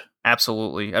ground.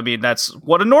 Absolutely. I mean, that's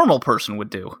what a normal person would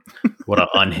do. What an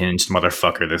unhinged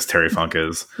motherfucker this Terry Funk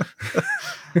is.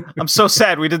 I'm so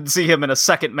sad we didn't see him in a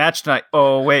second match tonight.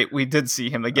 Oh, wait, we did see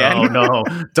him again. Oh, no.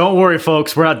 Don't worry,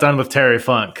 folks. We're not done with Terry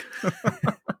Funk.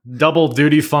 Double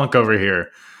duty Funk over here.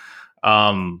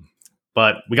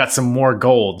 But we got some more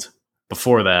gold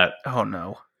before that. Oh,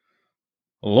 no.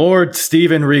 Lord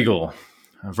Steven Regal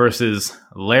versus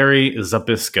Larry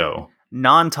Zbyszko.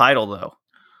 Non-title, though.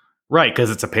 Right,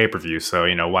 because it's a pay-per-view, so,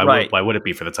 you know, why would it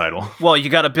be for the title? Well, you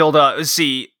got to build up.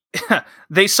 See,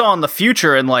 they saw in the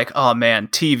future and like, oh, man,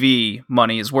 TV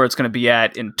money is where it's going to be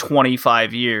at in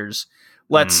 25 years.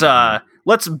 Let's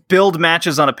build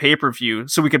matches on a pay-per-view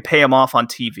so we could pay them off on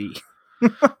TV.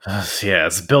 Yeah,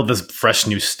 let's build this fresh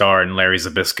new star in Larry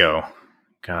Zbyszko.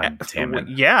 God damn it.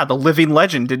 Yeah, the living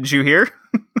legend, didn't you hear?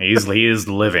 He is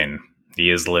living.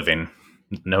 He is living.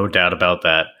 No doubt about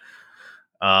that.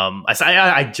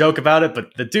 I joke about it,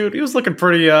 but the dude, he was looking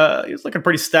pretty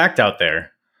stacked out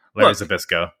there. Larry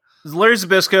Zbyszko. Larry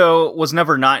Zbyszko was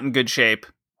never not in good shape.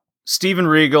 Steven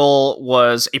Regal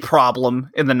was a problem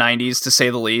in the 90s, to say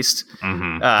the least.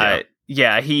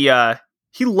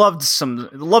 He loved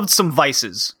some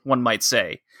vices, one might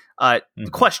say.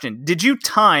 Question, did you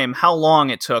time how long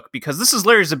it took? Because this is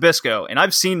Larry Zbyszko, and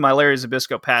I've seen my Larry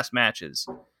Zbyszko past matches.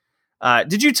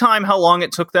 Did you time how long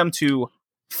it took them to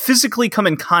physically come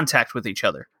in contact with each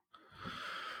other?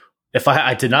 If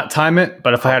I did not time it,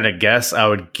 but if I had to guess, I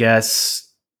would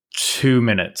guess 2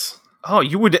 minutes. Oh,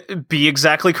 you would be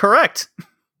exactly correct.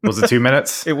 Was it 2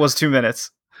 minutes? It was 2 minutes.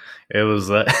 It was,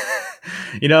 well,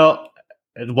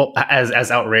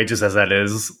 as outrageous as that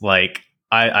is, like,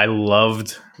 I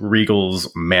loved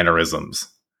Regal's mannerisms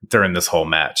during this whole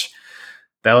match.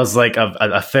 That was like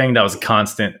a thing that was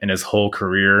constant in his whole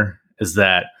career, is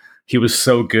that he was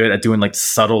so good at doing like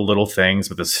subtle little things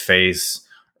with his face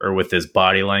or with his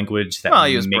body language that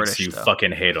makes British, you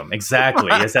fucking hate him. Exactly.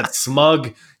 He has that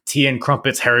smug tea and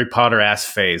crumpets Harry Potter ass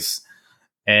face.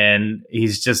 And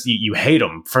he's just, you hate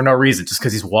him for no reason, just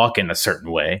because he's walking a certain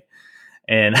way.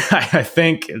 And I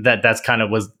think that's kind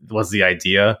of was the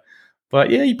idea. But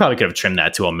yeah, you probably could have trimmed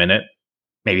that to a minute,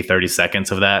 maybe 30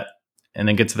 seconds of that, and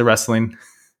then get to the wrestling.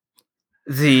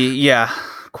 The,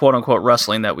 quote unquote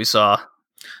wrestling that we saw.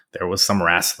 There was some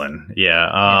wrestling. Yeah.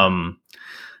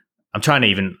 I'm trying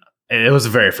to it was a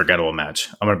very forgettable match.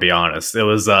 I'm going to be honest. It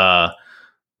was a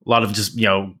lot of just,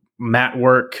 mat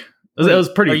work. It was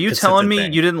pretty. Are you telling me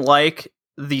you didn't like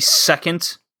the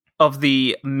second of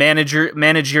the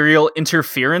managerial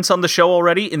interference on the show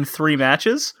already in 3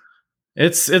 matches?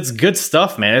 It's good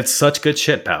stuff, man. It's such good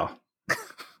shit, pal.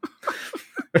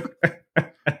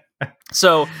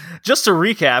 So, just to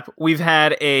recap, we've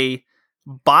had a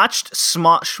botched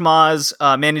schmaz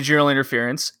managerial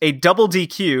interference, a double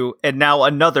DQ, and now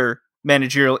another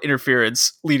managerial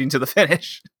interference leading to the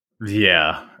finish.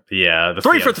 Yeah.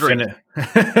 3 for 3.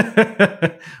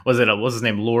 What's his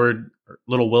name? Lord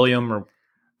Little William or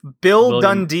Bill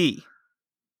Dundee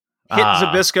hit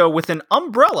Zbyszko with an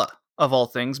umbrella. Of all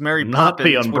things, Mary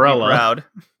Poppins would be proud.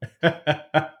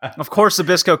 Of course,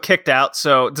 Zbyszko kicked out.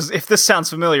 So, if this sounds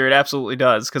familiar, it absolutely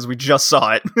does, because we just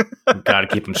saw it. Gotta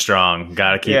keep him strong. He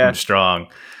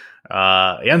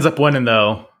ends up winning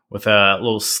though with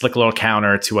a slick little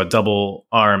counter to a double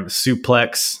arm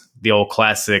suplex, the old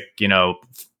classic.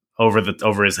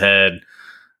 Over his head,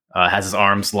 has his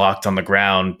arms locked on the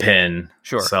ground, pin.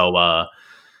 Sure. So,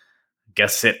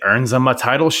 guess it earns him a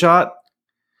title shot.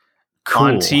 Cool.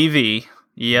 On TV.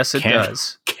 Yes, it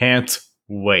does. Can't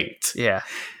wait. Yeah.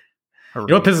 You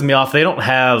know what pisses me off? They don't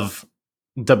have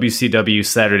WCW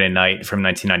Saturday Night from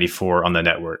 1994 on the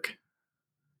network.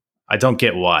 I don't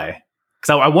get why.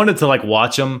 Because I wanted to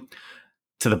watch them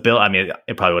to the build. I mean,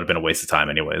 it probably would have been a waste of time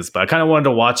anyways, but I kind of wanted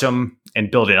to watch them and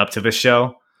build it up to this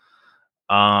show.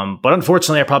 But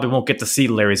unfortunately, I probably won't get to see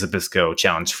Larry Zbyszko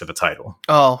challenge for the title.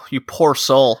 Oh, you poor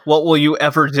soul. What will you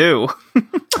ever do?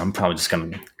 I'm probably just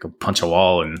going to go punch a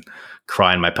wall and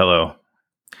cry in my pillow.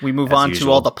 We move on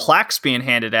to all the plaques being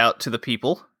handed out to the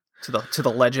people, to the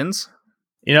legends.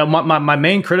 My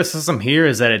main criticism here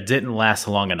is that it didn't last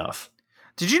long enough.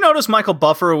 Did you notice Michael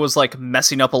Buffer was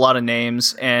messing up a lot of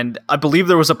names? And I believe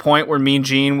there was a point where Mean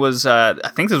Gene was, I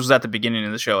think this was at the beginning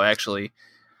of the show actually,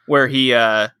 where he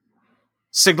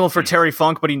signaled for Terry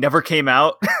Funk, but he never came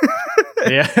out.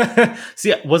 Yeah.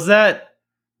 See, was that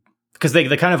because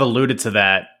they kind of alluded to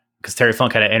that, because Terry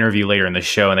Funk had an interview later in the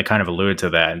show and they kind of alluded to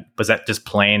that. Was that just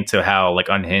playing to how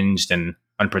unhinged and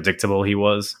unpredictable he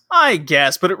was? I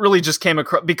guess, but it really just came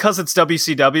across because it's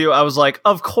WCW. I was like,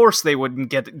 of course they wouldn't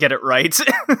get it right.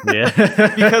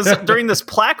 Yeah. Because during this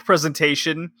plaque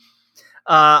presentation,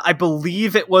 I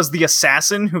believe it was the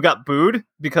Assassin who got booed,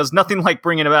 because nothing like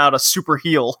bringing about a super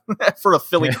heel for a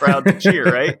Philly crowd to cheer,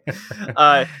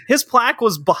 right? His plaque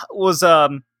was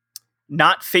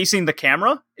not facing the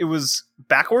camera. It was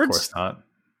backwards. Of course not.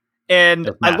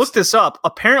 And I looked this up.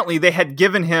 Apparently they had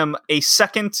given him a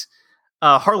second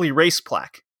Harley Race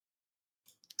plaque.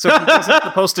 So he wasn't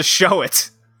supposed to show it.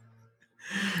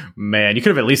 Man, you could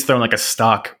have at least thrown a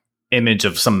stock image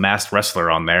of some masked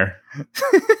wrestler on there.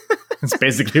 That's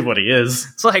basically what he is.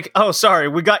 It's oh, sorry,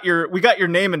 we got your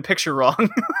name and picture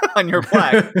wrong on your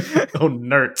plaque. Oh,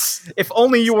 nerds. If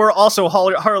only you were also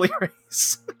Harley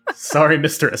Race. Sorry,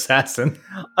 Mr. Assassin.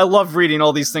 I love reading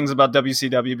all these things about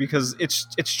WCW because it's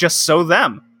just so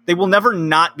them. They will never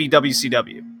not be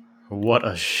WCW. What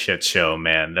a shit show,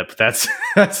 man. That's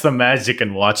the magic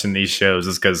in watching these shows,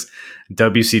 is because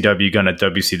WCW gonna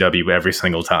WCW every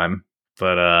single time.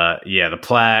 But the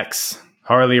plaques,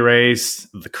 Harley Race,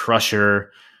 the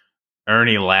Crusher,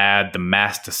 Ernie Ladd, the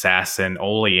Masked Assassin,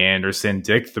 Ole Anderson,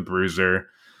 Dick the Bruiser.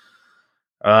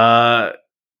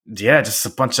 Yeah, just a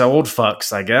bunch of old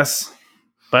fucks, I guess.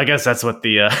 But I guess that's what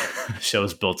the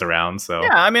show's built around. So Yeah,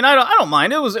 I mean, I don't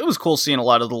mind. It was cool seeing a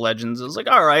lot of the legends. It was like,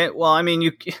 all right, well, I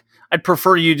mean, I'd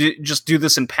prefer you to just do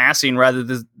this in passing rather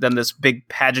than this big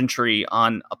pageantry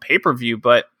on a pay-per-view.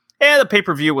 But yeah, the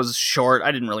pay-per-view was short.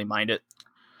 I didn't really mind it.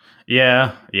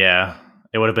 yeah,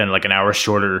 it would have been like an hour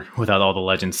shorter without all the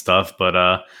legend stuff.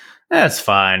 But that's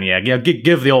fine. Yeah,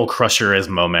 give the old Crusher his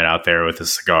moment out there with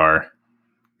his cigar.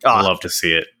 I'd love to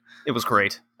see it. It was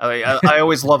great. I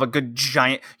always love a good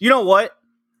giant. You know what?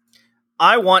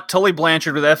 I want Tully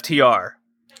Blanchard with FTR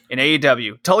in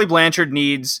AEW. Tully Blanchard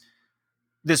needs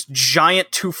this giant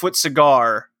 2-foot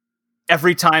cigar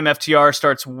every time FTR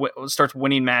starts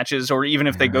winning matches, or even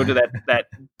if they go to that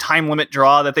time limit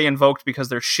draw that they invoked because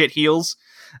they're shit heels.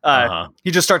 He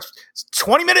just starts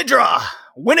 20-minute draw.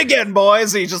 Win again,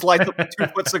 boys. And he just lights up a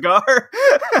 2-foot cigar.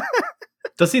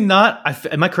 Does he not?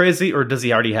 Am I crazy, or does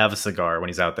he already have a cigar when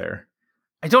he's out there?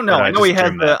 I don't know. I know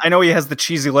he has the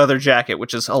cheesy leather jacket,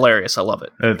 which is hilarious. I love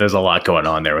it. There's a lot going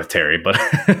on there with Terry, but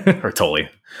or Tully.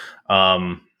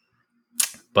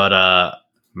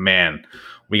 Man,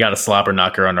 we got a slobber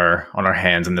knocker on our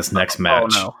hands in this next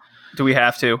match. Oh no. Do we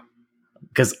have to?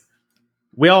 Because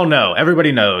we all know,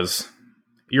 everybody knows,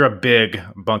 you're a big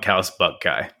Bunkhouse Buck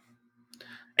guy.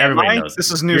 Everybody knows.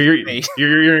 This is new to me.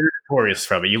 You're notorious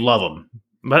from it. You love them.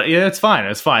 But yeah, it's fine.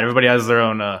 It's fine. Everybody has their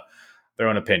own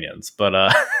opinions. But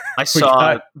I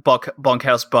saw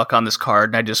Bunkhouse Buck on this card,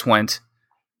 and I just went,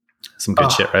 some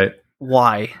good shit, right?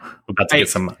 Why? We're about to get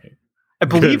some. I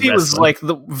believe he was like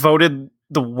voted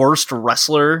the worst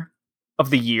wrestler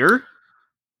of the year.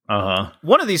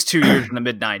 One of these 2 years in the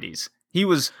mid '90s, he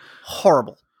was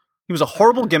horrible. He was a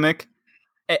horrible gimmick.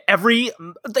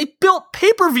 They built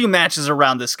pay-per-view matches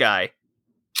around this guy.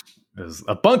 It was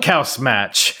a bunkhouse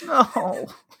match. Oh,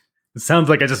 it sounds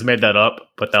like I just made that up,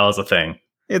 but that was a thing.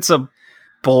 It's a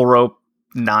bull rope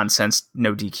nonsense,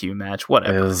 no DQ match.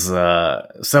 Whatever. It was,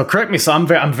 so correct me. So I'm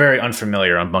very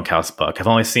unfamiliar on Bunkhouse Buck. I've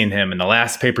only seen him in the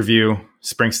last pay-per-view,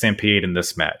 Spring Stampede, and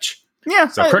this match. Yeah,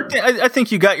 so I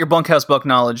think you got your Bunkhouse Buck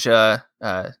knowledge up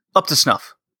to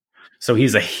snuff. So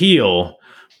he's a heel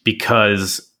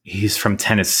because he's from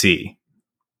Tennessee.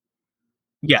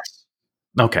 Yes.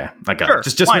 Okay, I got it.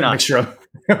 Just want to make sure.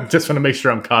 Just want to make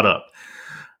sure I'm caught up.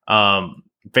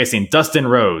 Facing Dustin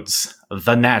Rhodes,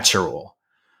 the Natural.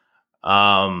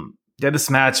 This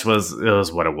match was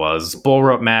what it was. Bull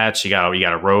rope match. You got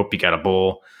a rope. You got a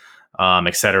bull,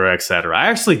 et cetera, et cetera. I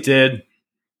actually did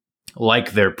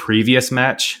like their previous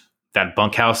match, that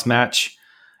bunkhouse match.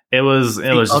 It was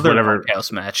just whatever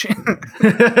bunkhouse match.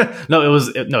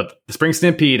 The Spring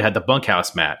Stampede had the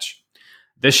bunkhouse match.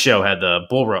 This show had the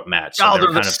bull rope match. So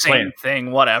they're the same thing,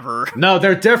 whatever. No,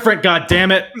 they're different, God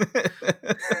damn it!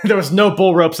 There was no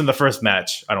bull ropes in the first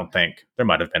match, I don't think. There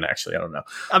might have been, actually. I don't know.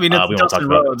 I mean, it's Dustin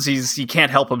Rhodes. He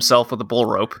can't help himself with the bull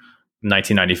rope.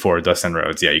 1994, Dustin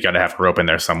Rhodes. Yeah, you got to have a rope in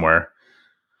there somewhere.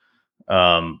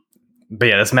 But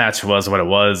yeah, this match was what it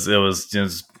was. It was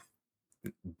just a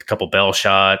couple bell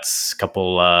shots,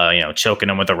 couple choking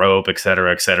him with a rope, et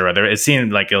cetera, et cetera. It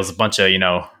seemed like it was a bunch of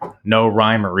no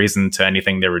rhyme or reason to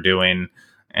anything they were doing,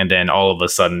 and then all of a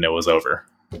sudden it was over.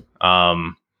 I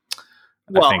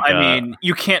mean,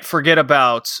 you can't forget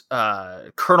about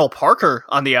Colonel Parker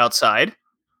on the outside,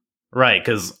 right?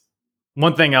 Because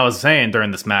one thing I was saying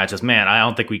during this match is, man, I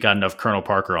don't think we got enough Colonel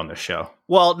Parker on this show.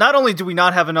 Well, not only do we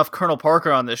not have enough Colonel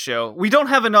Parker on this show, we don't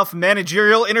have enough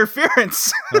managerial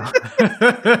interference. 4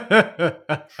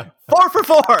 for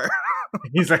 4.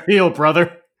 He's a heel,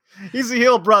 brother. He's a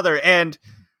heel, brother. And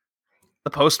the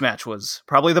post-match was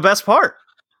probably the best part.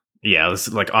 Yeah, this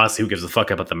is like, honestly, who gives a fuck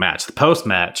about the match? The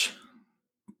post-match,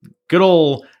 good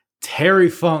old Terry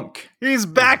Funk. He's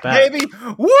back, baby.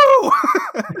 Woo!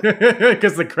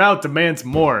 Because the crowd demands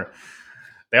more.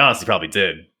 They honestly probably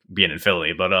did, being in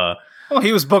Philly, but well,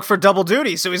 he was booked for double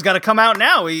duty, so he's got to come out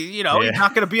now. He's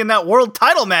not going to be in that world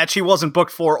title match he wasn't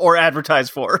booked for or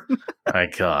advertised for. My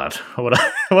God, what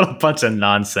a bunch of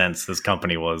nonsense this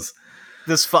company was.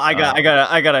 I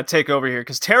gotta take over here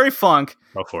because Terry Funk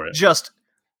go for it. Just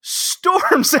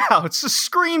storms out,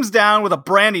 screams down with a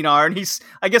branding iron.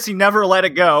 I guess he never let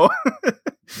it go.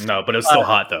 No, but it was still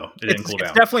hot though. It didn't cool down.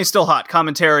 It's definitely still hot.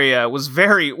 Commentary was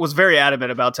very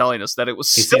adamant about telling us that it was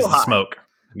still hot. The smoke.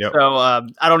 Yep. So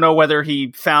I don't know whether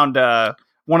he found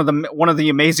one of the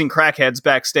amazing crackheads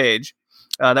backstage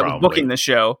that was booking the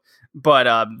show,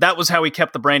 but that was how he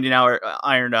kept the branding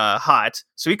iron hot.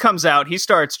 So he comes out, he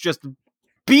starts just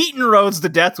beating Rhodes to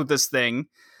death with this thing.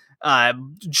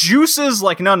 Juices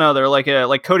like none other,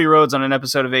 like Cody Rhodes on an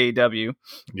episode of AEW.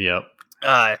 Yep.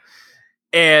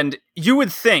 And you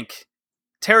would think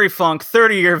Terry Funk,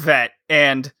 30-year vet,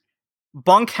 and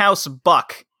Bunkhouse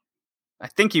Buck. I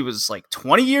think he was like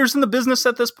 20 years in the business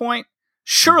at this point.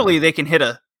 Surely they can hit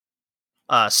a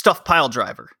stuffed pile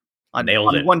driver on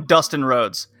one Dustin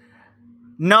Rhodes.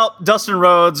 Nope, Dustin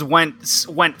Rhodes went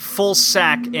full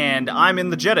sack, and I'm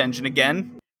in the jet engine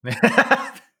again.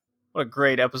 What a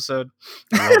great episode.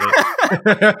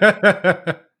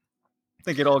 I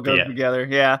think it all goes together.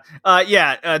 Yeah.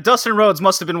 Dustin Rhodes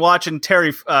must have been watching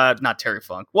not Terry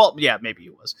Funk. Well, yeah, maybe he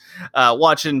was.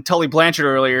 Watching Tully Blanchard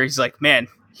earlier. He's like, man,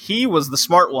 he was the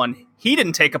smart one. He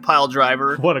didn't take a pile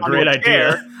driver. What a great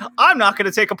idea. I'm not going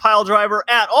to take a pile driver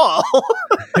at all.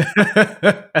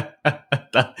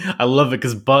 I love it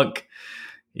because Buck,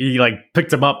 he like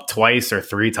picked him up twice or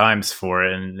 3 times for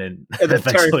it. And then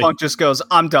Terry Funk just goes,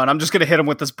 I'm done. I'm just going to hit him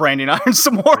with this branding iron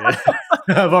some more. Yeah.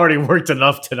 I've already worked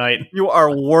enough tonight. You are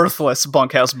worthless,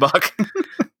 Bunkhouse Buck.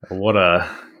 What a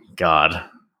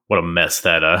mess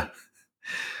that, I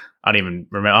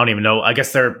don't even know. I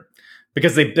guess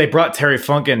because they brought Terry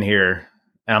Funk in here,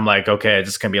 and I'm like, okay, it's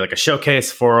just gonna be like a showcase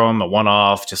for him, a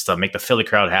one-off, just to make the Philly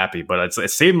crowd happy. But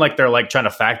it seemed like they're like trying to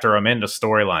factor him into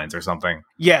storylines or something.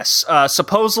 Yes,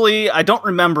 supposedly, I don't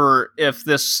remember if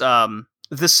this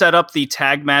set up the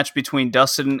tag match between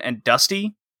Dustin and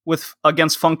Dusty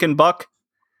against Funk and Buck.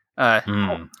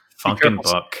 Funk and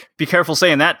Buck. Be careful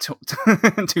saying that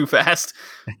too fast.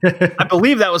 I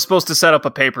believe that was supposed to set up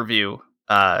a pay-per-view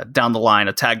down the line,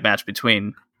 a tag match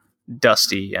between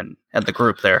Dusty and the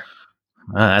group there.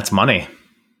 That's money,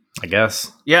 I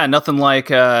guess. Yeah, nothing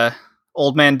like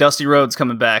old man Dusty Rhodes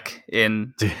coming back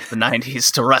in the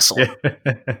 90s to wrestle.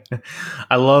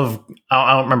 I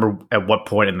don't remember at what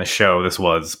point in the show this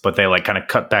was, but they like kind of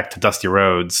cut back to Dusty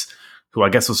Rhodes, who I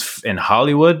guess was in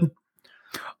Hollywood.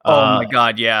 Oh my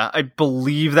God, yeah. I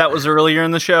believe that was earlier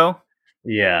in the show.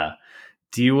 Yeah.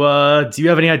 Do you have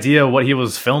any idea what he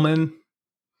was filming?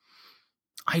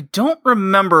 I don't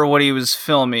remember what he was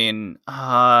filming.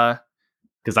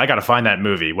 Because I got to find that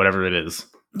movie, whatever it is.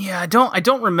 Yeah, I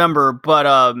don't remember,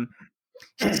 but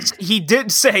he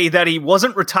did say that he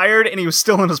wasn't retired and he was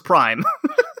still in his prime.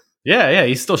 Yeah,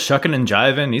 he's still shucking and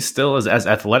jiving. He's still as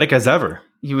athletic as ever.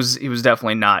 He was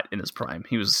definitely not in his prime.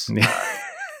 He was.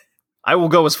 I will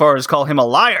go as far as call him a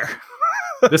liar.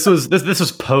 This was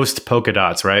post polka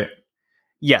dots, right?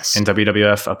 Yes. In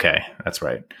WWF. Okay, that's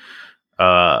right.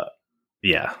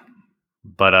 Yeah,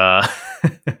 but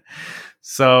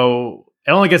so it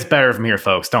only gets better from here,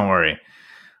 folks. Don't worry.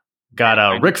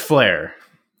 Got Ric Flair.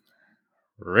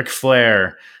 Ric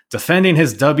Flair defending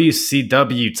his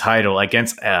WCW title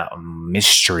against a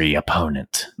mystery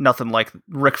opponent. Nothing like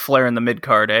Ric Flair in the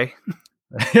mid-card, eh?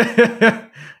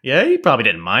 Yeah, he probably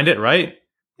didn't mind it, right?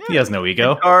 Yeah. He has no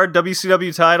ego. Mid-card,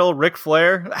 WCW title, Ric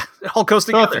Flair. It all goes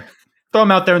together. Throw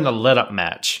him out there in the let-up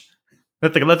match.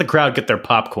 Let the crowd get their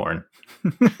popcorn.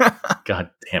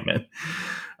 God damn it.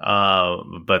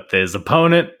 But his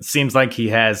opponent seems like he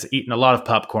has eaten a lot of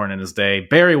popcorn in his day.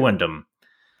 Barry Windham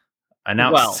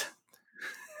announced. Well,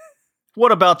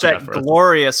 what about that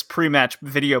glorious pre-match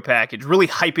video package? Really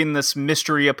hyping this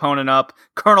mystery opponent up.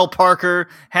 Colonel Parker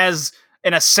has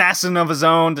an assassin of his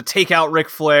own to take out Ric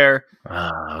Flair.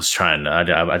 I was trying to.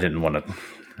 I didn't want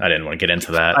to get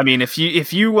into that. I mean, if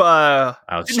you I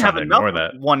was didn't have enough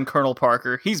that one Colonel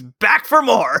Parker, he's back for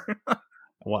more.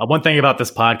 Well, one thing about this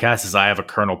podcast is I have a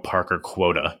Colonel Parker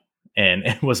quota, and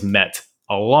it was met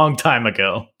a long time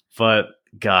ago. But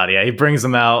God, yeah, he brings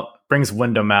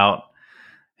Windham out.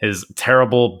 His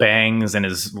terrible bangs and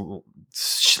his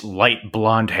light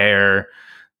blonde hair,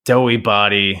 doughy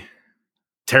body,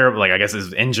 terrible, like I guess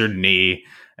his injured knee,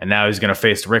 and now he's going to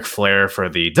face Ric Flair for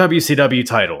the WCW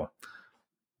title.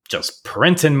 Just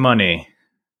printing money.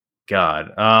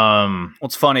 God.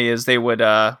 What's funny is they would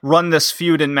run this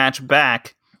feud and match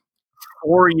back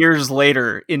 4 years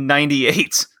later in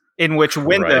 '98, in which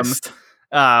Windham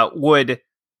would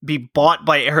be bought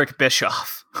by Eric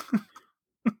Bischoff.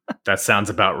 That sounds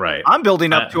about right. I'm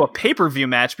building up to a pay-per-view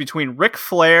match between Ric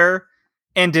Flair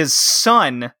and his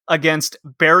son against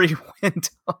Barry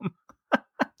Windham.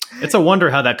 It's a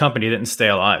wonder how that company didn't stay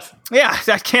alive. Yeah,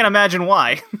 I can't imagine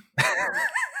why.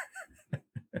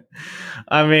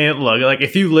 I mean, look, like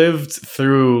if you lived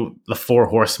through the Four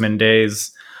Horsemen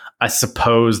days, I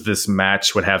suppose this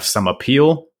match would have some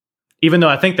appeal. Even though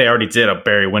I think they already did a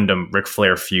Barry Windham Ric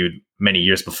Flair feud many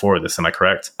years before this. Am I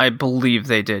correct? I believe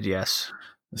they did, yes.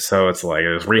 So it's like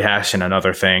it was rehashing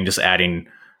another thing, just adding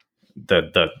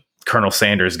the Colonel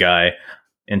Sanders guy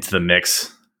into the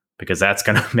mix because that's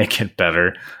going to make it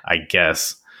better, I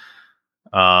guess.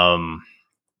 But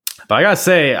I gotta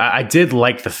say, I did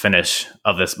like the finish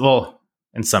of this. Well,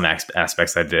 in some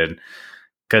aspects I did.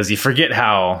 because you forget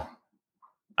how.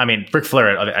 I mean, Ric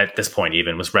Flair at this point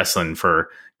even was wrestling for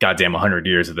goddamn 100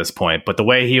 years at this point, but the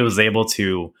way he was able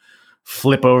to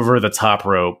flip over the top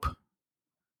rope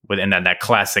within that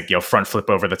classic, front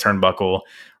flip over the turnbuckle,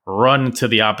 run to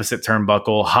the opposite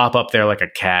turnbuckle, hop up there like a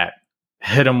cat,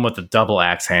 hit him with a double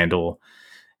axe handle,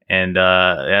 and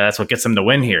that's what gets him to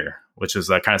win here, which is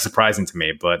kind of surprising to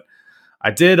me. But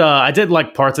I did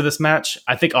like parts of this match.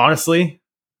 I think honestly,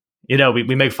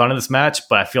 we make fun of this match,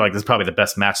 but I feel like this is probably the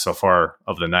best match so far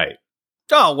of the night.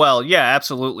 Oh, well, yeah,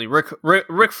 absolutely.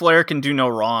 Ric Flair can do no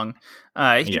wrong.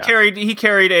 He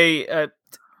carried a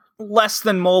less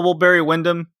than mobile Barry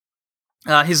Windham.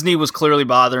 His knee was clearly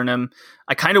bothering him.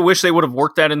 I kind of wish they would have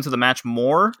worked that into the match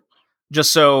more,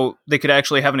 just so they could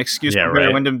actually have an excuse for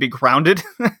Barry Windham to be grounded.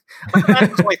 The match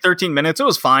was only 13 minutes. It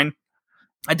was fine.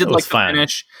 I did like the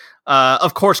finish.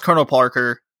 Of course, Colonel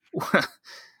Parker.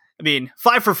 I mean,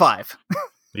 5 for 5.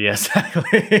 Yeah,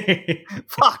 exactly.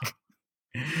 Fuck.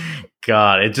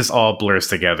 God, it just all blurs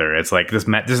together. It's like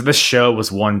this show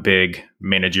was one big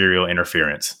managerial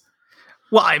interference.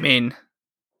 Well, I mean,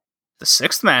 the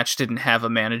 6th match didn't have a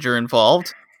manager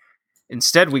involved.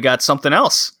 Instead, we got something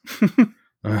else.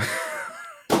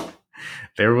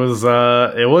 It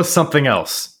was something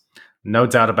else. No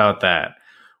doubt about that.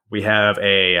 We have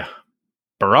a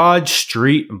Broad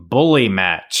Street Bully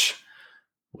match,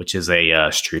 which is a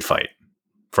street fight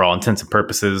for all intents and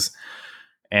purposes.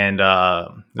 And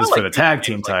this is for the tag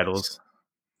team titles.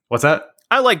 What's that?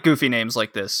 I like goofy names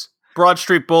like this. Broad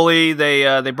Street Bully.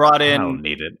 They brought in. I don't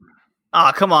need it.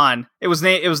 Ah, come on! It was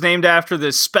named after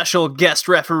this special guest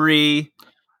referee,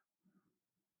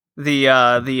 the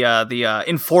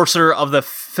enforcer of the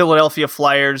Philadelphia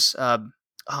Flyers.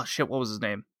 What was his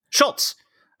name? Schultz.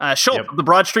 Schultz of the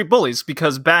Broad Street Bullies.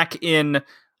 Because back in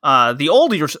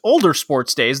the older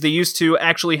sports days, they used to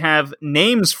actually have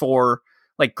names for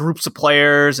like groups of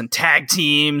players and tag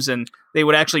teams, and they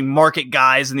would actually market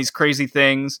guys and these crazy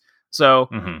things. So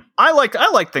I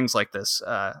like things like this.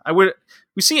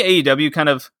 We see AEW kind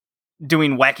of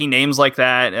doing wacky names like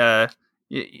that.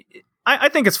 I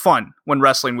think it's fun when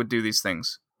wrestling would do these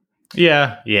things.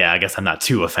 Yeah. I guess I'm not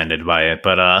too offended by it,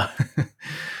 but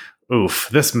oof,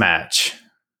 this match,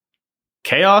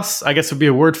 chaos, I guess would be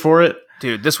a word for it.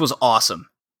 Dude, this was awesome.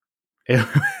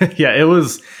 It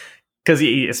was. Because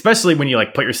especially when you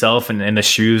like put yourself in the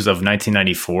shoes of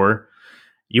 1994,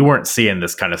 you weren't seeing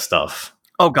this kind of stuff.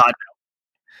 Oh God,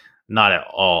 no. Not at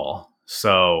all.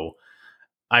 So,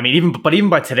 I mean, even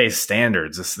by today's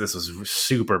standards, this was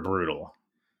super brutal.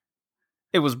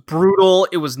 It was brutal.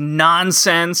 It was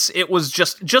nonsense. It was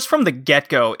just from the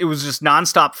get-go. It was just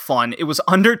nonstop fun. It was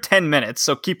under 10 minutes,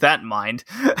 so keep that in mind.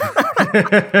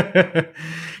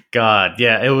 God,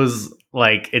 yeah, it was.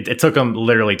 Like, it took them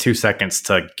literally 2 seconds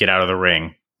to get out of the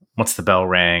ring once the bell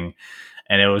rang.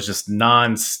 And it was just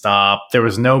nonstop. There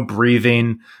was no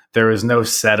breathing. There was no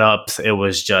setups. It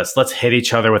was just, let's hit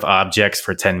each other with objects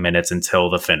for 10 minutes until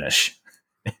the finish.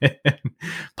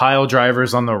 Pile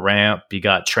drivers on the ramp. You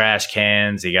got trash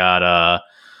cans. You got,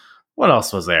 what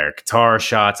else was there? Guitar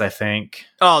shots, I think.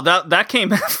 Oh, that came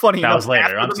funny. That was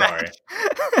later. I'm sorry.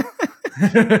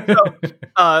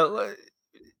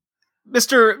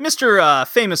 Mr.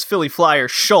 Famous Philly Flyer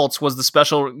Schultz was the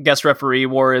special guest referee.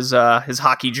 Wore his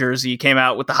hockey jersey. Came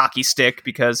out with the hockey stick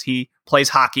because he plays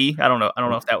hockey. I don't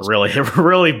know if that was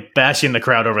really bashing the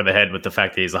crowd over the head with the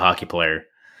fact that he's a hockey player.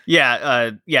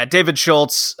 Yeah. David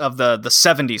Schultz of the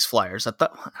 70s Flyers. I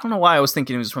don't know why I was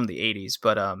thinking he was from the 80s,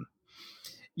 but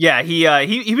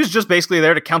he was just basically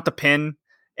there to count the pin,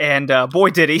 and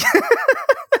boy did he.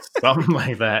 Something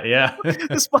like that, yeah.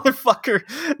 This motherfucker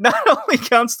not only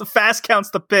counts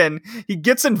the pin, he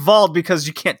gets involved because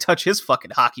you can't touch his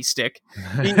fucking hockey stick.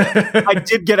 I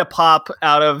did get a pop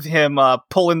out of him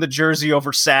pulling the jersey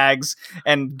over Sags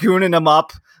and gooning him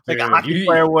up like a hockey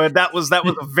player would. That was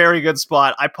a very good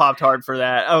spot. I popped hard for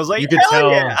that. I was like,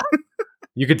 yeah.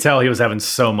 You could tell he was having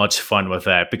so much fun with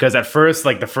that, because at first,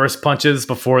 like the first punches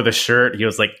before the shirt, he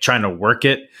was like trying to work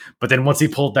it. But then once he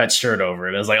pulled that shirt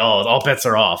over, it was like, oh, all bets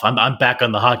are off. I'm back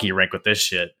on the hocky rink with this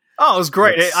shit. Oh, it was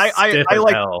great.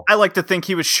 I like to think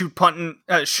he was shoot punching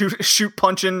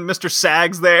Mr.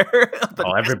 Sags there.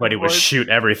 Everybody was shoot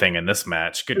everything in this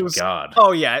match. Good God.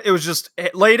 Oh yeah, it was just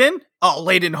laid in. Oh,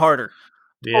 laid in harder.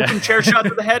 Yeah. Open chair shot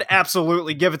to the head?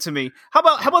 Absolutely. Give it to me. How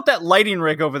about that lighting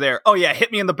rig over there? Oh yeah,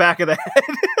 hit me in the back of the head.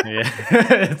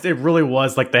 Yeah. It really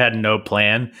was like they had no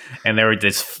plan, and they were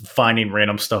just finding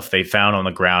random stuff they found on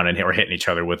the ground and they were hitting each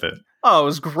other with it. Oh, it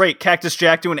was great. Cactus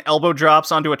Jack doing elbow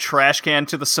drops onto a trash can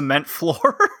to the cement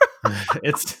floor.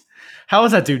 How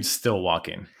is that dude still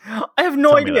walking? I have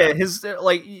no Tell me idea.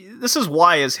 that. This is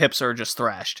why his hips are just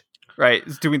thrashed, right?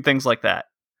 He's doing things like that.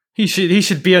 He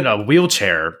should be in a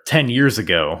wheelchair 10 years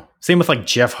ago. Same with like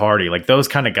Jeff Hardy, like those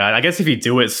kind of guys. I guess if you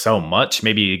do it so much,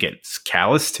 maybe you get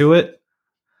callous to it.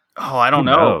 Oh, I don't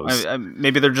Who know. knows?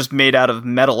 Maybe they're just made out of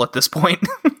metal at this point.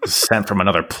 Sent from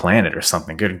another planet or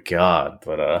something. Good God.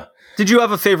 But Did you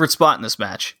have a favorite spot in this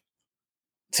match?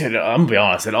 dude, I'm gonna be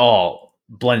honest, it all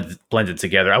blended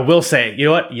together. I will say, you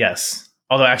know what? Yes.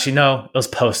 Although actually no, it was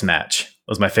post match. It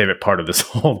was my favorite part of this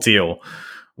whole deal.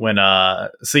 When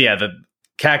the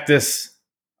Cactus,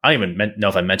 I don't even know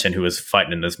if I mentioned who was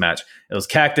fighting in this match. It was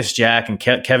Cactus Jack and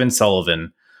Kevin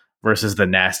Sullivan versus the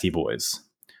Nasty Boys.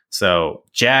 So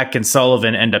Jack and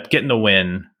Sullivan end up getting the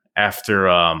win after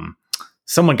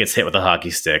someone gets hit with a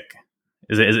hockey stick.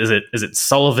 Is it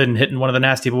Sullivan hitting one of the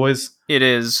Nasty Boys? It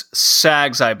is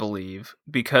Sags, I believe,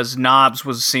 because Knobs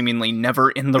was seemingly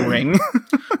never in the ring.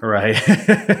 Right.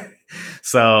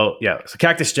 So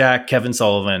Cactus Jack, Kevin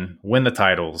Sullivan win the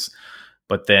titles.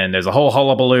 But then there's a whole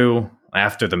hullabaloo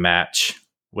after the match,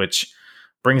 which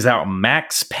brings out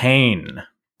Max Payne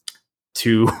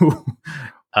to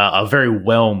a very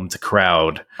whelmed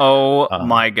crowd. Oh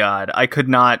my God. I could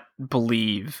not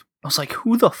believe. I was like,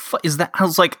 who the fuck is that?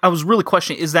 I was really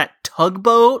questioning, is that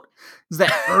Tugboat? Is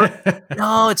that Earth?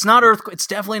 No, it's not Earthquake. It's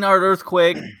definitely not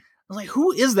Earthquake. I was like,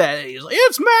 who is that? He's like,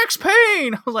 it's Max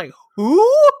Payne. I was like, who?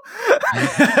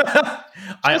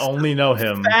 I only know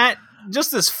him.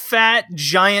 Just this fat,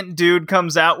 giant dude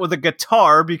comes out with a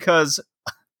guitar because,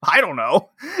 I don't know.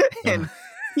 And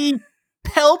he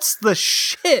pelts the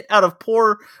shit out of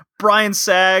poor Brian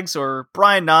Sags or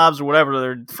Brian Knobs or whatever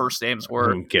their first names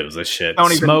were. Who gives a shit?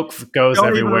 Smoke goes don't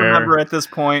everywhere. Even remember at this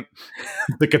point.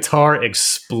 The guitar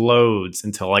explodes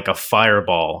into like a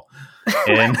fireball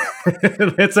and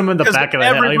hits him in the back of the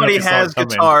head. Everybody has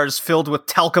guitars filled with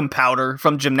talcum powder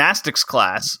from gymnastics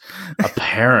class.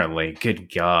 Apparently,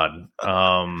 good God.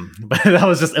 But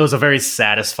it was a very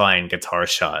satisfying guitar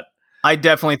shot. I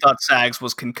definitely thought Sags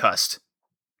was concussed.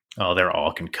 Oh, they're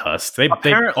all concussed. They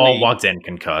all walked in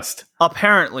concussed.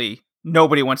 Apparently,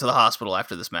 nobody went to the hospital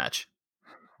after this match.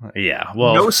 Yeah,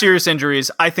 well, no serious injuries.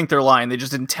 I think they're lying. They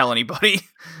just didn't tell anybody.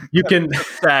 You can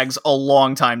Sags a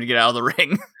long time to get out of the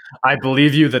ring. I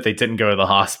believe you that they didn't go to the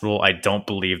hospital. I don't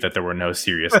believe that there were no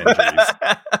serious injuries.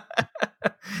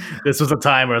 This was a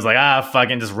time where it was like,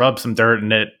 fucking just rub some dirt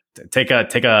in it. Take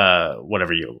a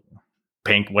whatever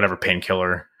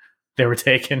painkiller they were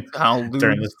taking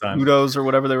during this time. Ludos or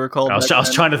whatever they were called. I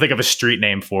was trying to think of a street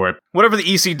name for it. Whatever the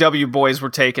ECW boys were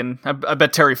taking. I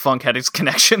bet Terry Funk had his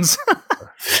connections.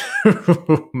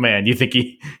 Man, you think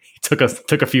he took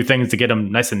a few things to get him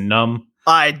nice and numb?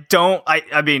 I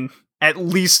mean, at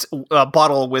least a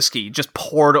bottle of whiskey just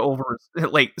poured over,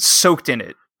 like soaked in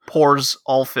it, pores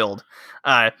all filled.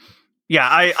 I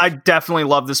definitely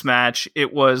love this match.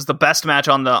 It was the best match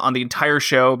on the entire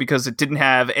show because it didn't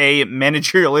have a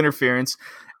managerial interference,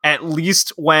 at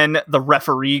least when the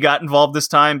referee got involved this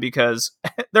time, because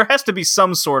there has to be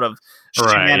some sort of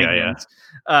shenanigans.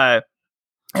 Right,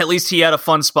 at least he had a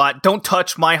fun spot. Don't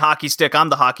touch my hockey stick. I'm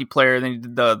the hockey player. Then he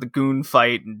did the goon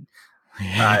fight, and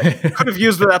could have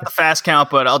used it at the fast count,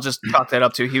 but I'll just chalk that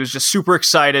up to he was just super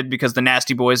excited because the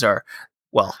Nasty Boys are,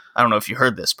 well, I don't know if you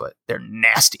heard this, but they're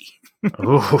nasty.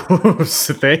 Ooh,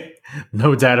 so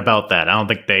no doubt about that. I don't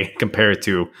think they compare it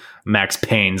to Max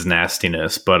Payne's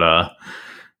nastiness, but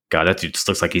God, that dude just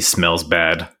looks like he smells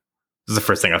bad. This is the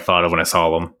first thing I thought of when I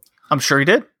saw him. I'm sure he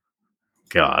did.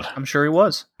 God, I'm sure he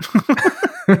was.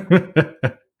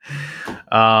 But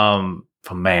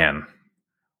man,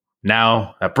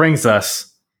 now that brings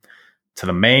us to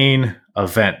the main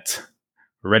event.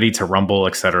 Ready to Rumble,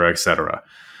 etc., etc.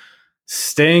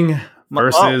 Sting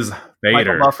versus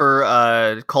Vader. Michael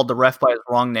Buffer called the ref by his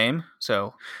wrong name.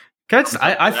 So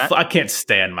I can't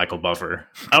stand Michael Buffer.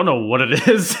 I don't know what it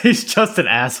is. He's just an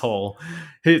asshole.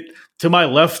 To my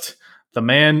left, the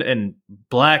man in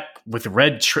black with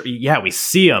red. We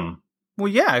see him. Well,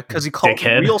 yeah, because he called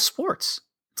it real sports.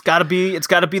 It's got to be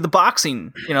the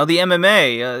boxing, the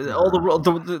MMA, all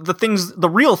the things, the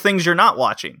real things you're not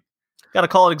watching. Got to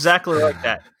call it exactly like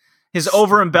that. His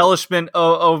over embellishment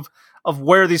of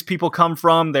where these people come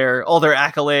from, all their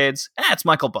accolades. It's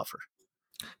Michael Buffer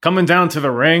coming down to the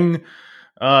ring.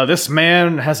 This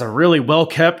man has a really well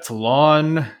kept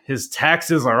lawn. His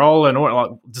taxes are all in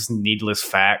order. Just needless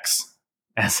facts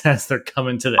as they're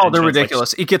coming to the. Oh, they're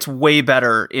ridiculous. It gets way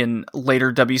better in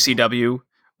later WCW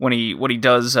when he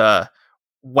does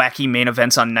wacky main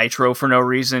events on Nitro for no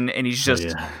reason, and he's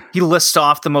just he lists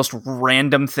off the most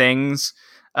random things.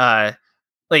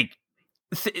 Like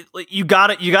you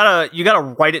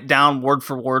gotta write it down word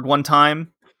for word one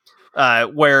time.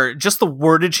 Where just the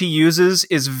wordage he uses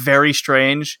is very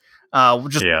strange.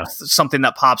 Just something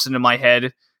that pops into my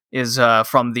head is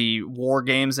from the War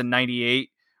Games in '98,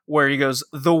 where he goes,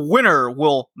 "The winner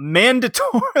will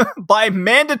by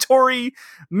mandatory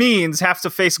means have to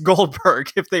face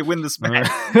Goldberg if they win this match."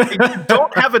 You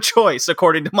don't have a choice,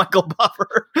 according to Michael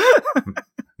Buffer.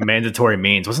 Mandatory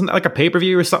means, wasn't that like a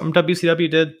pay-per-view or something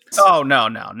WCW did? Oh no.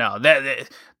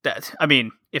 That I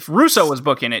mean, if Russo was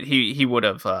booking it, he would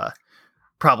have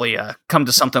probably come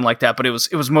to something like that. But it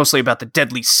was mostly about the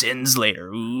deadly sins later.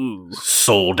 Ooh,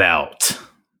 Sold Out.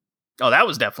 Oh, that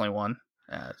was definitely one.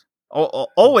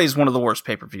 Always one of the worst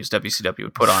pay-per-views WCW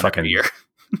would put on every year.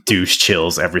 Douche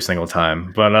chills every single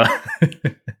time. But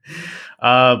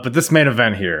but this main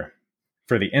event here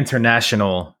for the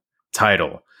international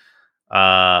title,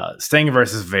 Sting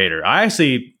versus Vader. I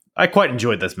quite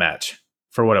enjoyed this match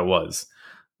for what it was.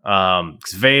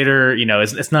 Because Vader,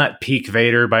 it's not peak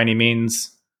Vader by any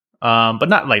means, but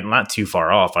not too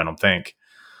far off, I don't think.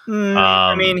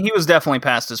 I mean, he was definitely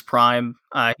past his prime.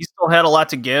 He still had a lot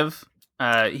to give.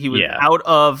 He was out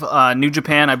of New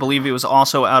Japan. I believe he was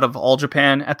also out of All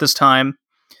Japan at this time.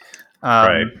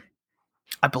 Right.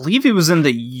 I believe he was in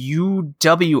the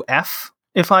UWF,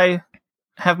 if I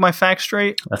have my facts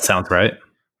straight. That sounds right.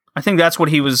 I think that's what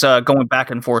he was going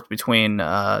back and forth between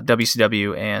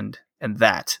WCW and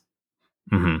that.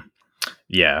 Mm-hmm.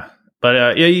 Yeah.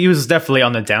 But he was definitely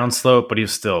on the downslope, but he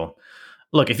was still...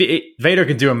 Look, if Vader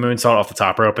could do a moonsault off the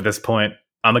top rope at this point,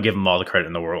 I'm going to give him all the credit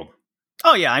in the world.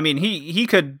 Oh, yeah. I mean, he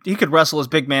could wrestle his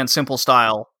big man simple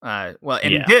style.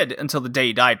 He did until the day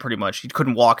he died, pretty much. He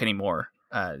couldn't walk anymore.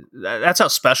 That's how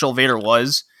special Vader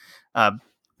was.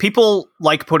 People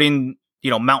like putting,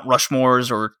 Mount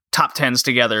Rushmores or top 10s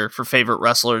together for favorite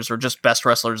wrestlers or just best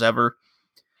wrestlers ever.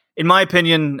 In my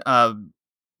opinion,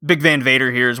 Big Van Vader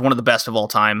here is one of the best of all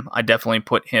time. I definitely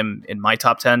put him in my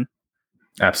top 10.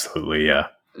 Absolutely, yeah.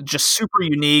 Just super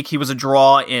unique. He was a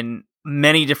draw in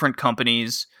many different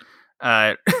companies.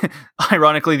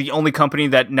 Ironically, the only company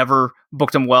that never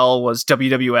booked him well was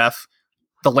WWF,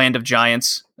 the land of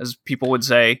giants, as people would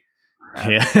say.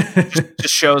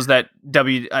 Just shows that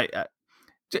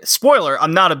spoiler,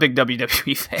 I'm not a big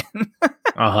WWE fan.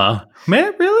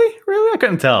 Man, really? I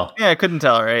couldn't tell. Yeah, I couldn't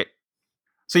tell, right?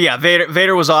 So yeah,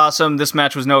 Vader was awesome. This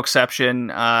match was no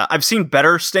exception. I've seen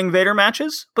better Sting Vader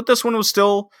matches, but this one was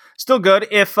still good.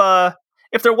 If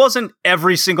there wasn't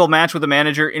every single match with a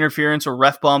manager interference or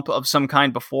ref bump of some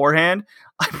kind beforehand,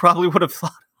 I probably would have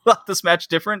thought this match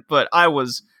different, but I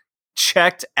was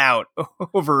checked out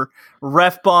over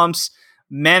ref bumps,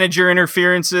 manager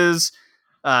interferences,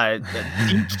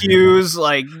 DQs.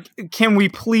 Like, can we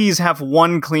please have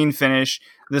one clean finish?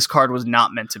 This card was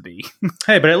not meant to be.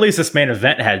 Hey, but at least this main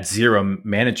event had 0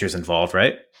 managers involved,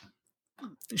 right?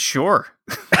 Sure.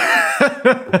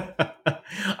 I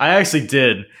actually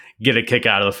did get a kick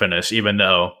out of the finish, even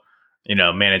though,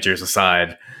 managers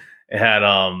aside. It had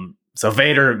so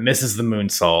Vader misses the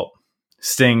moonsault.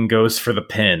 Sting goes for the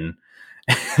pin.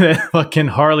 Fucking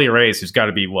Harley Race, who's got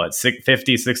to be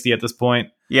 50, 60 at this point.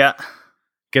 Yeah.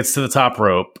 Gets to the top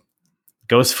rope,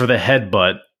 goes for the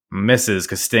headbutt, misses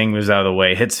because Sting moves out of the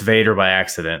way, hits Vader by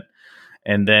accident,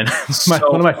 and then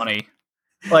funny.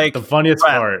 Like, the funniest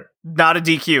part. Not a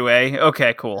DQ, eh?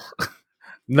 Okay, cool.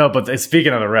 No, but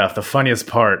speaking of the ref, the funniest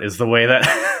part is the way that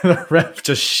the ref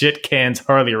just shit cans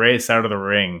Harley Race out of the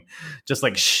ring, just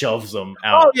like shoves him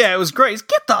out. Oh yeah, it was great.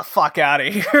 Get the fuck out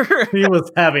of here. He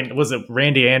was it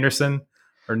Randy Anderson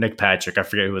or Nick Patrick? I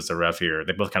forget who was the ref here.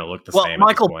 They both kind of looked the same. Well,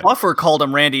 Michael Buffer called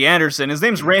him Randy Anderson. His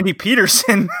name's Randy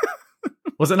Peterson.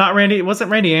 Was it not Randy?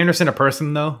 Wasn't Randy Anderson a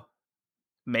person though?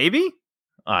 Maybe.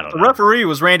 I don't know. The referee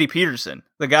was Randy Peterson,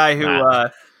 the guy who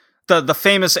the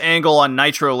famous angle on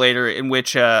Nitro later, in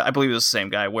which I believe it was the same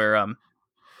guy, where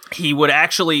he would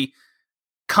actually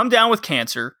come down with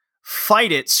cancer,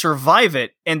 fight it, survive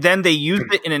it, and then they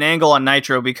used it in an angle on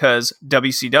Nitro because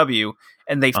WCW,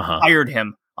 and they fired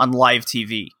him on live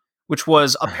TV, which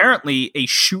was apparently a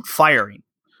shoot firing.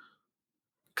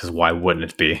 Because why wouldn't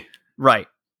it be? Right.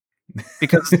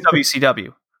 Because it's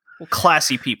WCW. Well,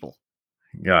 classy people.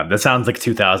 God, that sounds like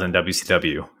 2000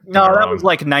 WCW. No, that was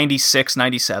like 96,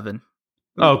 97.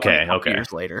 Okay.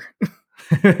 Years later.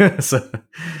 So,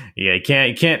 yeah,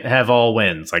 you can't have all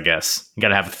wins, I guess. You got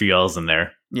to have a few L's in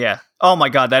there. Yeah. Oh my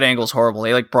God, that angle's horrible.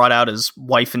 He brought out his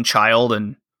wife and child,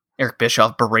 and Eric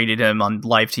Bischoff berated him on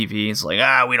live TV. He's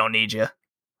like, we don't need you.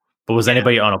 But was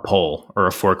anybody on a pole or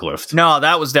a forklift? No,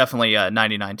 that was definitely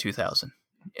 99, 2000.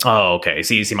 Oh, okay.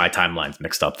 So you see my timeline's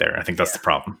mixed up there. I think that's the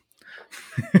problem.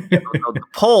 The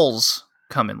polls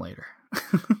come in later.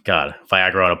 God,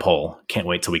 Viagra on a pole. Can't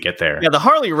wait till we get there. Yeah, the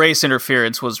Harley Race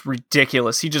interference was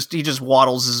ridiculous. He just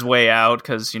waddles his way out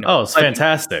because Oh, it's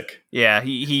fantastic. Yeah,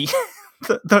 he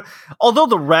although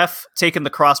the ref taking the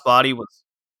crossbody was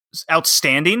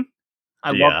outstanding.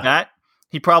 I love that.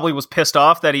 He probably was pissed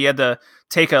off that he had to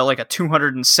take a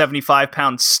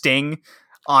 275-pound Sting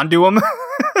onto him.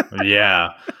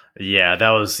 Yeah, that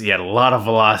was a lot of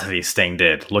velocity. Sting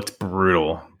looked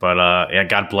brutal, but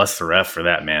God bless the ref for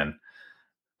that, man.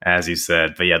 As you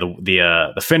said, but yeah,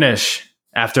 the finish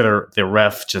after the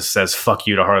ref just says "fuck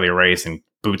you" to Harley Race and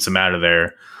boots him out of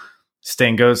there.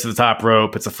 Sting goes to the top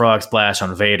rope. It's a frog splash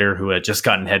on Vader, who had just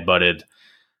gotten headbutted.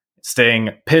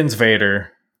 Sting pins Vader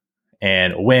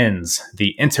and wins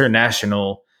the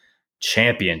International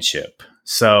Championship.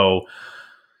 So,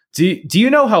 do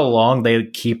you know how long they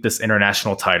keep this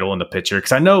international title in the picture?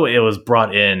 Because I know it was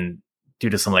brought in due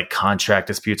to some contract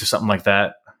disputes or something like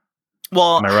that.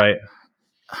 Well, am I right?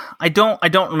 I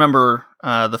don't remember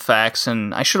the facts,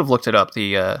 and I should have looked it up.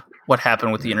 What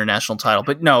happened with the international title,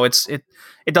 but no, it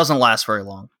doesn't last very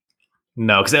long.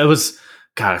 No, because it was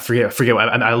I forget.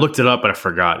 I looked it up, but I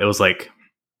forgot. It was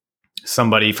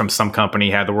somebody from some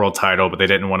company had the world title, but they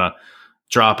didn't want to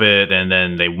drop it, and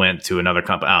then they went to another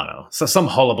company. I don't know. So some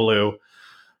hullabaloo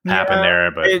happened there,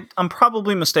 but I'm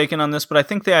probably mistaken on this, but I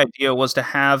think the idea was to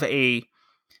have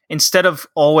instead of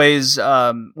always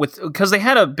because they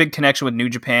had a big connection with New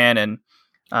Japan and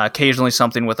occasionally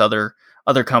something with other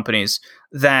companies,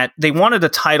 that they wanted a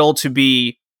title to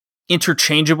be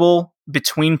interchangeable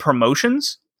between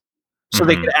promotions, so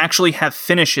they could actually have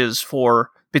finishes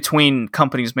between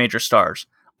companies' major stars.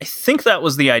 I think that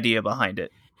was the idea behind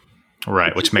it.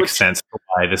 Right, which makes sense for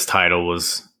why this title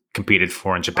was competed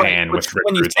for in Japan. Right, which,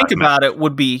 when you think about it,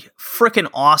 would be freaking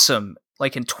awesome,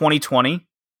 in 2020.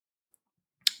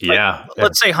 Yeah.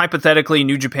 Let's say hypothetically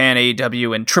New Japan,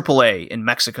 AEW, and AAA in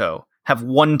Mexico have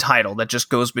one title that just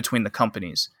goes between the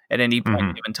companies at any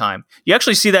point given time. You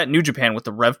actually see that in New Japan with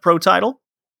the Rev Pro title.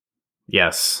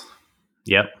 Yes.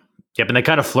 Yep. And they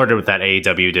kind of flirted with that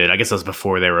AEW did. I guess that was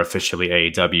before they were officially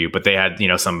AEW, but they had,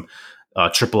 some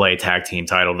AAA tag team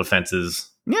title defenses.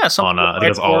 Yeah. On, I think it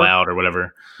was All Out or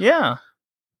whatever. Yeah.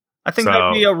 I think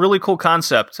that'd be a really cool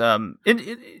concept.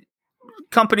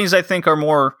 Companies, I think, are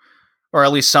more, or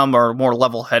at least some are more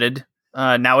level-headed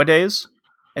nowadays.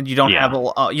 And you don't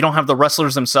have the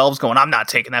wrestlers themselves going, I'm not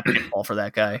taking that pinfall for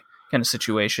that guy kind of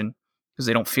situation, because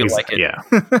they don't feel like it. Yeah.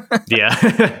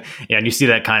 Yeah. Yeah. And you see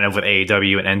that kind of with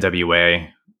AEW and NWA.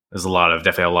 There's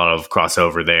definitely a lot of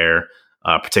crossover there,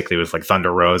 particularly with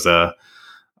Thunder Rosa.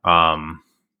 But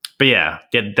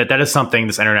that is something,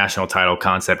 this international title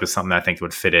concept is something that I think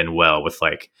would fit in well with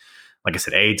like I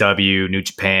said, AEW, New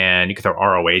Japan. You could throw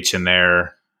ROH in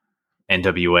there,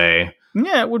 NWA.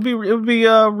 Yeah, it would be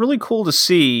really cool to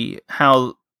see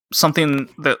how something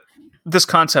that this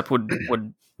concept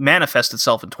would manifest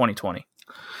itself in 2020.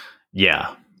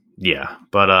 Yeah.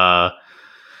 But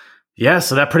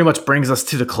so that pretty much brings us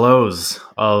to the close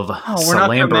of Slamboree. We're not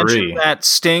going to mention that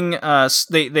Sting.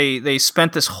 They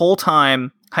spent this whole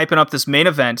time hyping up this main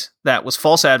event that was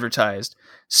false advertised.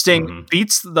 Sting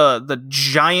beats the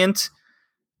giant,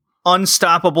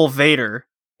 unstoppable Vader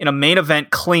in a main event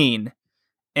clean.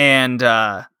 And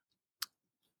why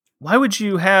would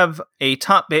you have a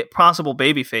top possible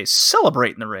babyface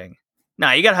celebrate in the ring?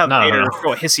 Nah, you gotta have Vader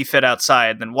throw a hissy fit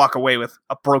outside, then walk away with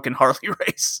a broken Harley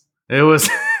Race. It was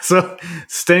so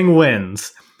Sting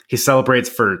wins. He celebrates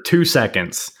for 2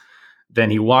 seconds, then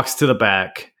he walks to the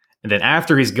back, and then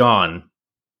after he's gone,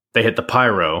 they hit the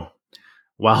pyro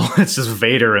while it's just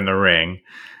Vader in the ring.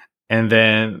 And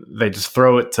then they just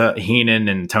throw it to Heenan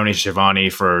and Tony Schiavone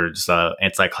for just an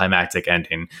anticlimactic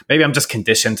ending. Maybe I'm just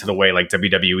conditioned to the way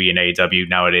WWE and AEW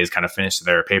nowadays kind of finish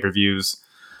their pay-per-views.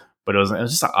 But it was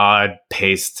just an odd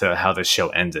pace to how this show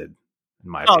ended,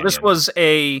 in my opinion. This was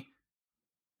a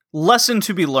lesson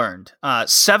to be learned.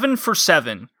 7 for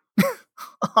 7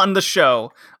 on the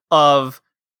show of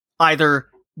either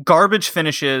garbage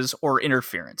finishes or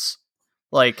interference.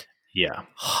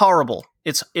 Horrible.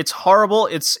 It's horrible.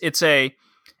 I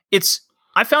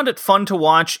found it fun to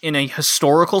watch in a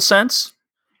historical sense.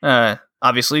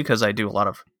 Obviously, because I do a lot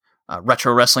of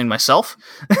retro wrestling myself.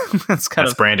 That's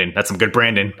branding. That's some good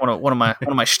branding. One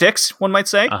of my shticks, one might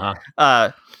say.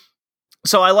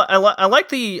 So I like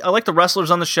the wrestlers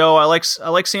on the show. I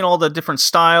like seeing all the different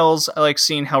styles. I like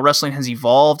seeing how wrestling has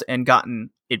evolved and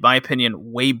gotten, in my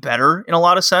opinion, way better in a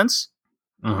lot of sense.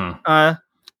 To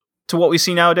what we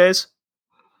see nowadays.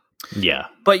 Yeah.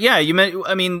 But yeah,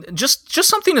 just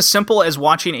something as simple as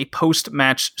watching a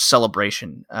post-match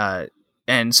celebration.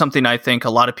 and something I think a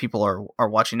lot of people are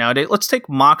watching nowadays. Let's take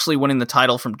Moxley winning the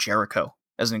title from Jericho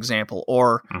as an example,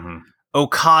 or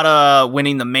Okada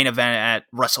winning the main event at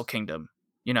Wrestle Kingdom.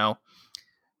 You know,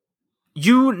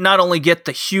 you not only get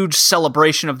the huge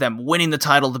celebration of them winning the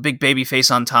title, the big baby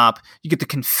face on top, you get the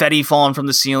confetti falling from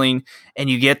the ceiling, and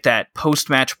you get that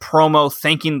post-match promo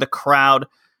thanking the crowd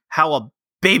how a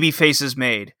baby face is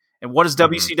made. And what does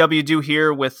WCW do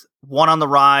here with one on the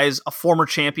rise, a former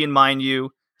champion, mind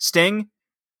you, Sting?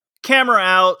 Camera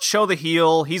out, show the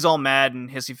heel, he's all mad and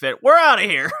hissy fit. We're out of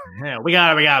here. Yeah, we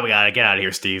got it. Get out of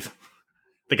here, Steve.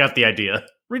 They got the idea.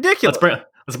 Ridiculous.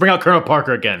 Let's bring out Colonel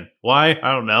Parker again. Why?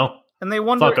 I don't know. And they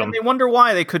wonder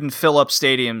why they couldn't fill up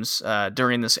stadiums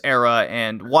during this era,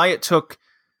 and why it took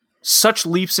such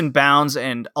leaps and bounds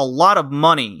and a lot of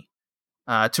money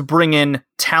to bring in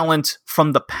talent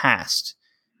from the past.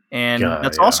 And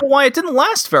that's also why it didn't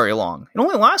last very long. It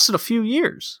only lasted a few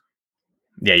years.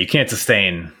 Yeah, you can't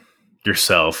sustain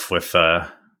yourself with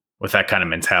that kind of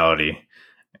mentality,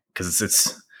 because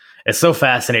it's so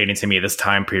fascinating to me, this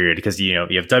time period, because you have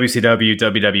WCW,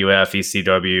 WWF,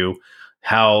 ECW,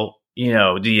 how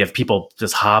do you have people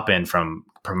just hopping from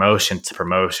promotion to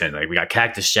promotion? Like, we got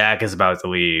Cactus Jack is about to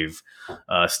leave,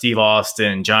 Steve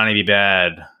Austin, Johnny B.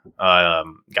 Bad,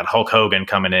 got Hulk Hogan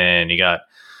coming in, you got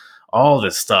all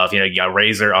this stuff. You got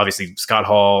Razor, obviously Scott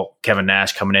Hall, Kevin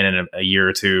Nash coming in a year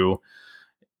or two.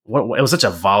 It was such a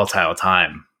volatile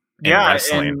time in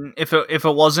wrestling. And if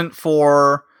it wasn't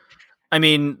for,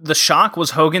 the shock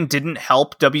was Hogan didn't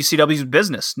help WCW's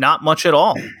business, not much at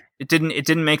all. It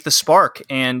didn't make the spark,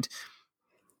 and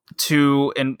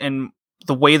the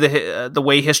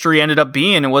way history ended up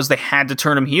being, it was they had to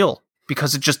turn him heel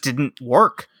because it just didn't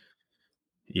work.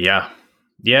 Yeah.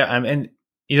 And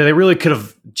they really could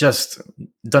have just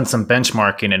done some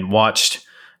benchmarking and watched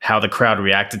how the crowd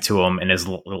reacted to him in his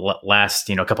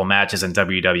last, couple matches in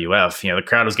WWF. The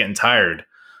crowd was getting tired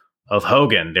of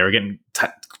Hogan. They were getting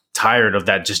tired of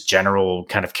that just general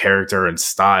kind of character and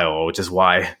style, which is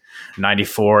why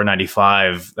 94,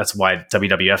 95, that's why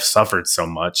WWF suffered so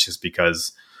much, is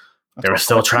because they were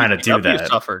still trying to do that.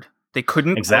 Suffered. They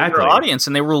couldn't exactly grow their audience,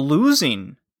 and they were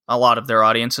losing a lot of their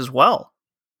audience as well.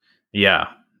 Yeah,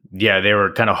 they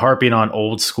were kind of harping on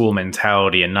old school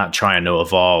mentality and not trying to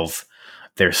evolve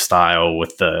their style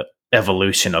with the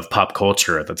evolution of pop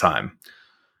culture at the time,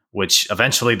 which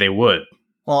eventually they would.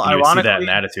 Well, you would see that in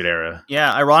Attitude Era.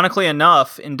 Yeah, ironically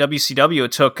enough, in WCW,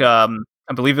 it took, I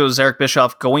believe it was Eric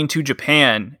Bischoff going to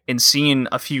Japan and seeing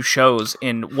a few shows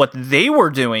in what they were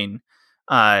doing,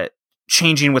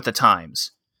 changing with the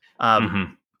times.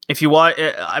 If you watch,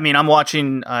 I'm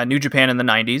watching New Japan in the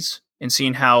 90s and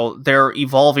seeing how they're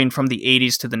evolving from the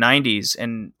 80s to the 90s.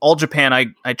 And All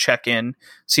Japan, I check in,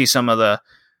 see some of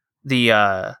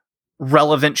the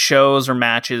relevant shows or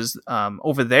matches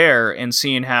over there, and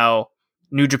seeing how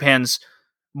New Japan's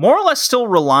more or less still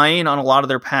relying on a lot of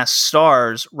their past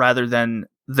stars rather than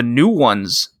the new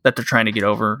ones that they're trying to get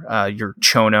over, your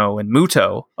Chono and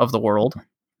Muto of the world.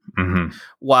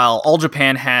 While All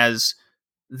Japan has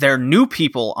their new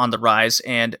people on the rise,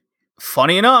 and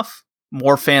funny enough,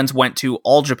 more fans went to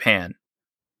All Japan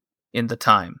in the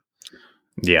time.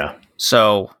 Yeah.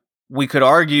 So we could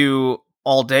argue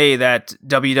all day that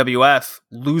WWF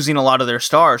losing a lot of their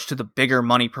stars to the bigger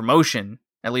money promotion,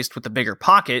 at least with the bigger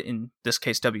pocket, in this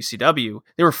case WCW,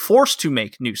 they were forced to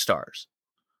make new stars.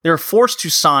 They were forced to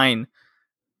sign,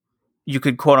 you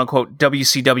could quote unquote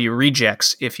WCW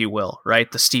rejects, if you will,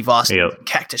 right? The Steve Austin,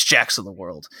 Cactus Jacks of the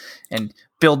world, and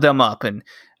build them up and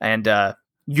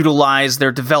utilize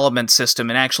their development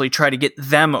system and actually try to get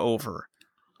them over.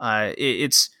 You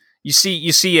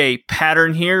see a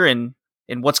pattern here in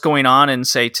what's going on in,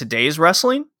 say, today's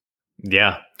wrestling.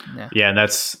 Yeah, and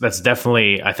that's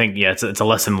definitely, I think, it's a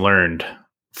lesson learned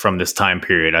from this time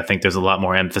period. I think there's a lot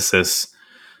more emphasis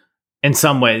in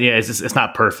some way. Yeah, it's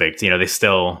not perfect. They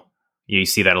still, you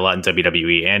see that a lot in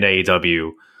WWE and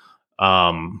AEW,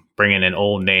 bringing in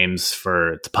old names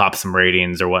to pop some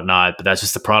ratings or whatnot. But that's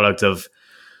just a product of,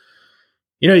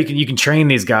 you can train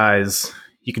these guys,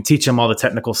 you can teach them all the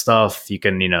technical stuff, you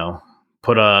can give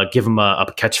them a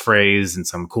catchphrase and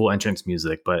some cool entrance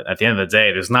music. But at the end of the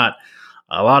day, there's not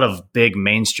a lot of big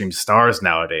mainstream stars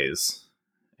nowadays.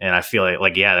 And I feel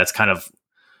like that's kind of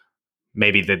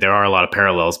maybe that there are a lot of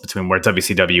parallels between where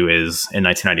WCW is in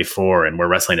 1994 and where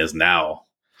wrestling is now.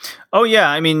 Oh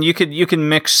yeah. You could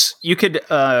just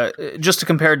to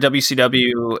compare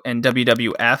WCW and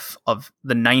WWF of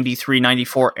the 93,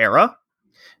 94 era,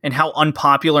 and how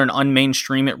unpopular and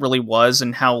unmainstream it really was,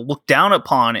 and how looked down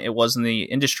upon it was in the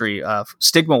industry,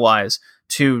 stigma-wise.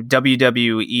 to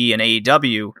WWE and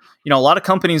AEW, a lot of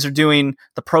companies are doing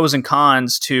the pros and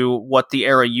cons to what the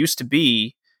era used to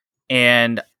be.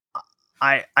 And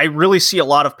I really see a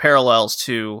lot of parallels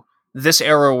to this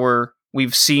era where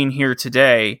we've seen here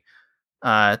today,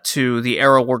 to the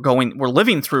era we're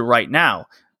living through right now,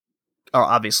 or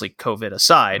obviously COVID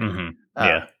aside.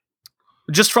 Yeah.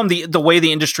 Just from the way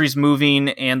the industry's moving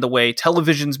and the way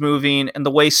television's moving and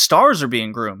the way stars are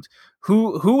being groomed.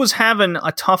 Who was having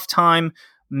a tough time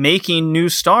making new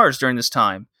stars during this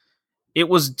time? It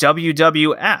was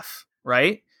WWF,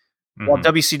 right? While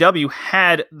WCW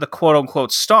had the quote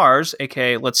unquote stars,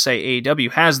 aka let's say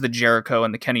AEW has the Jericho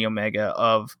and the Kenny Omega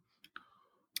of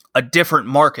a different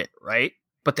market, right?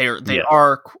 But they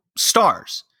are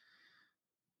stars.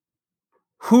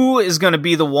 Who is going to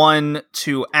be the one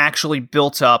to actually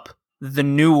build up the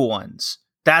new ones?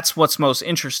 That's what's most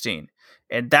interesting.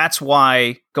 And that's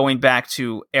why going back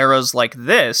to eras like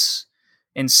this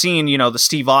and seeing, the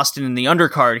Steve Austin in the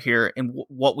undercard here and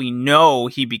what we know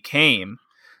he became,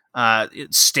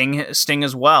 Sting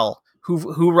as well.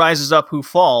 Who rises up, who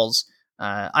falls.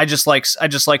 I just like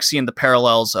seeing the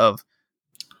parallels of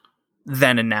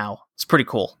then and now. It's pretty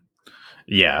cool.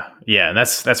 Yeah. And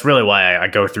that's really why I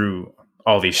go through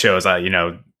all these shows.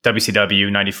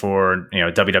 WCW 94,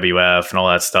 WWF and all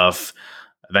that stuff.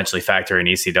 Eventually Factory and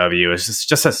ECW. It's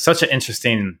just such an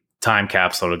interesting time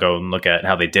capsule to go and look at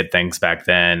how they did things back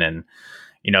then, and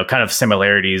kind of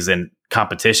similarities and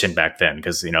competition back then.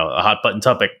 Because a hot button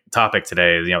topic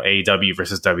today is AEW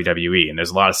versus WWE, and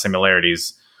there's a lot of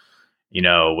similarities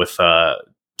with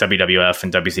WWF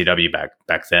and WCW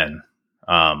back then.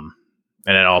 And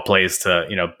it all plays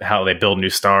to how they build new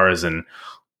stars and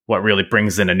what really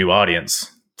brings in a new audience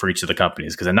for each of the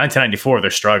companies. Because in 1994 they're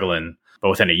struggling, but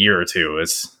within a year or two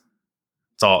it's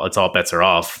all bets are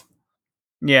off.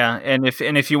 Yeah, and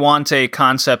if you want a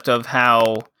concept of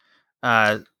how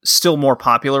still more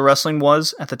popular wrestling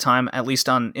was at the time, at least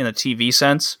in a TV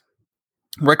sense,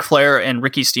 Ric Flair and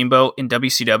Ricky Steamboat in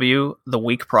WCW the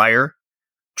week prior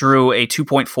drew a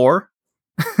 2.4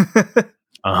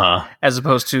 as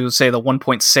opposed to, say, the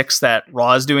 1.6 that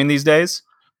Raw is doing these days.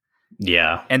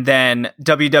 Yeah. And then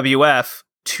WWF,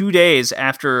 2 days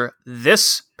after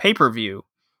this pay-per-view,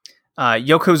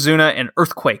 Yokozuna and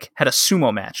Earthquake had a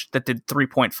sumo match that did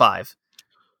 3.5.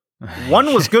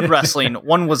 One was good wrestling,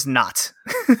 one was not.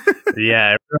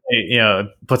 Yeah, it really,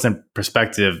 puts in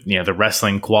perspective, the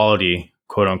wrestling quality,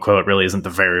 quote unquote, really isn't the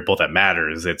variable that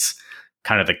matters. It's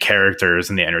kind of the characters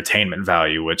and the entertainment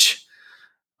value, which,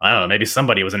 I don't know, maybe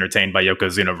somebody was entertained by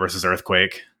Yokozuna versus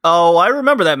Earthquake. Oh, I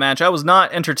remember that match. I was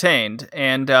not entertained.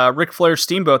 And Ric Flair,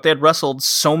 Steamboat, they had wrestled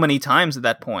so many times at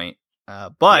that point.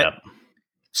 But yep.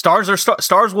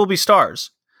 Stars will be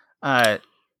stars.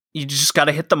 You just got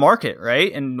to hit the market,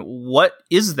 right? And what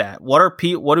is that? What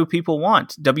do people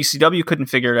want? WCW couldn't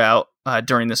figure it out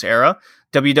during this era.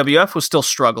 WWF was still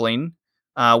struggling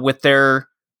with their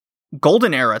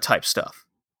golden era type stuff.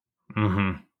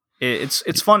 Mm-hmm.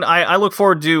 It's fun. I look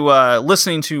forward to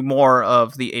listening to more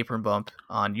of the Apron Bump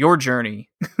on your journey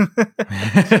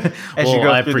as you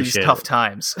go through these tough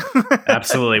times.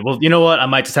 Absolutely. Well, you know what? I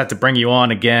might just have to bring you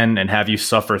on again and have you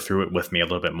suffer through it with me a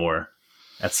little bit more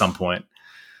at some point.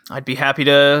 I'd be happy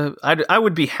to. I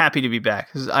would be happy to be back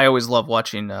because I always love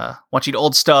watching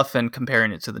old stuff and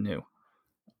comparing it to the new.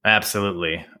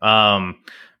 Absolutely.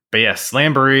 But yeah,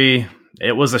 Slamboree.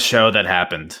 It was a show that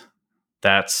happened.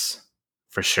 That's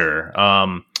for sure.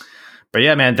 But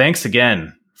yeah, man, thanks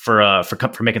again for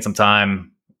making some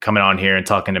time coming on here and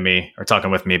talking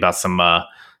with me about some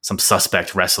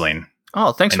suspect wrestling.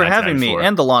 Oh, thanks for having me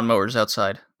and the lawnmowers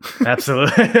outside.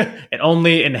 Absolutely. It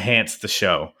only enhanced the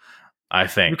show, I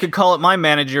think. You could call it my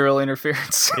managerial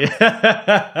interference.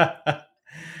 I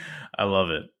love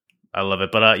it.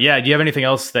 But yeah, do you have anything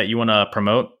else that you want to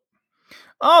promote?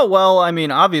 Oh, well, I mean,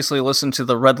 obviously listen to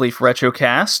the Red Leaf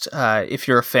Retrocast if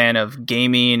you're a fan of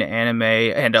gaming, anime,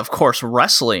 and of course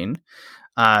wrestling.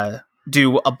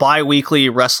 Do a bi-weekly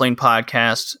wrestling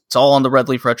podcast. It's all on the Red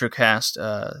Leaf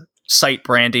Retrocast site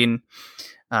branding.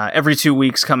 Every 2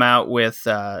 weeks come out with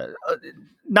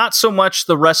not so much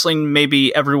the wrestling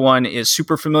maybe everyone is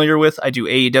super familiar with. I do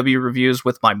AEW reviews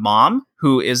with my mom,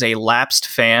 who is a lapsed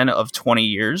fan of 20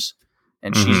 years.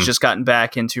 And she's just gotten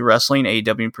back into wrestling,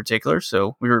 AEW in particular,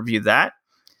 so we review that.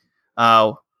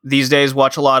 These days,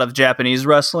 watch a lot of Japanese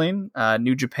wrestling,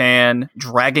 New Japan,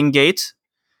 Dragon Gate.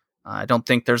 I don't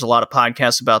think there's a lot of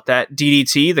podcasts about that.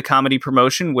 DDT, the comedy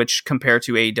promotion, which compare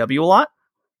to AEW a lot.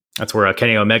 That's where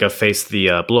Kenny Omega faced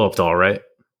the blow-up doll, right?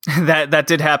 That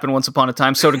did happen once upon a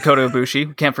time. So did Kota Ibushi.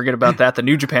 We can't forget about that. The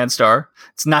New Japan star.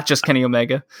 It's not just Kenny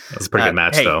Omega. That's a pretty good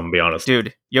match, though, I'm going to be honest.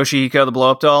 Dude, Yoshihiko the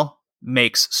blow-up doll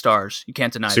makes stars. You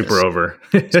can't deny Super this. over.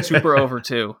 Super over,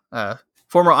 too.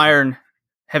 Former Iron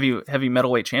heavy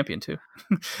middleweight champion, too.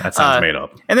 That sounds made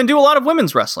up. And then do a lot of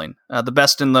women's wrestling. The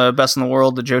best in the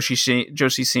world, the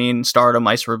Joshi scene, Stardom,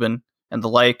 Ice Ribbon, and the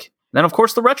like. And then, of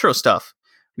course, the retro stuff.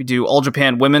 We do All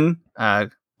Japan Women,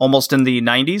 almost in the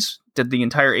 90s, did the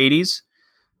entire 80s.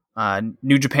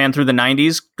 New Japan through the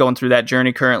 90s, going through that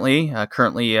journey currently in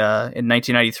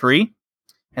 1993.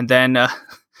 And then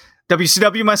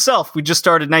WCW myself, we just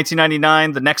started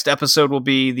 1999. The next episode will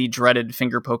be the dreaded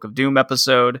Finger Poke of Doom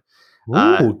episode.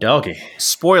 Ooh, doggy.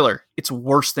 Spoiler, it's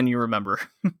worse than you remember.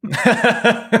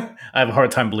 I have a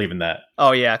hard time believing that.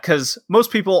 Oh, yeah, because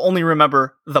most people only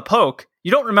remember the poke.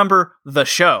 You don't remember the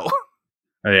show.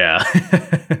 Yeah,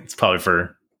 it's probably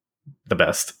for the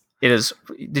best. It is.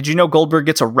 Did you know Goldberg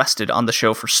gets arrested on the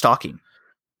show for stalking?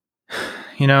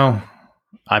 You know,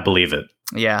 I believe it.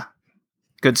 Yeah.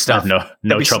 Good stuff. I have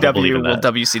no trouble believing that.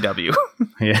 WCW.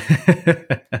 Yeah.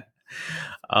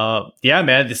 Yeah,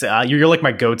 man. You're like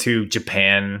my go-to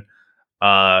Japan.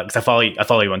 Because I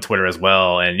follow you on Twitter as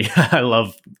well, and yeah, I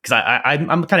love because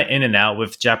I'm kind of in and out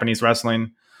with Japanese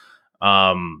wrestling.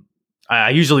 I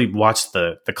usually watch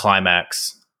the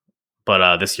climax,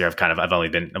 but this year I've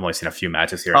only seen a few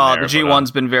matches here. And there, the G1's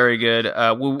been very good.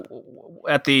 As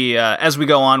we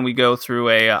go on, we go through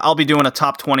I'll be doing a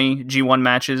top 20 G1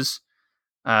 matches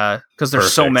because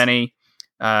there's so many.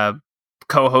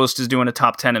 Co-host is doing a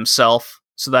top 10 himself,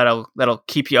 so that'll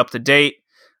keep you up to date.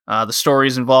 The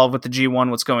stories involved with the G1,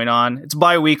 what's going on. It's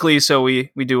bi-weekly, so we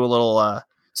do a little.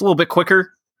 It's a little bit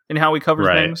quicker in how we cover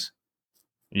things.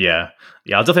 Yeah,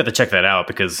 I'll definitely have to check that out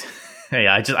because, hey,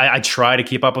 I try to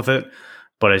keep up with it,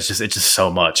 but it's just so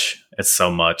much. It's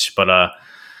so much. But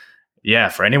yeah,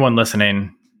 for anyone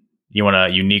listening, you want a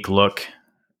unique look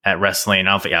at wrestling.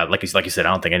 I don't think, like you said,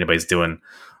 I don't think anybody's doing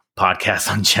podcasts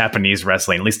on Japanese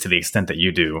wrestling, at least to the extent that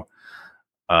you do.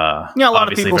 A lot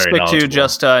of people stick to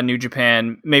just New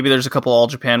Japan. Maybe there's a couple All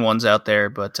Japan ones out there,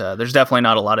 but there's definitely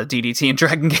not a lot of DDT and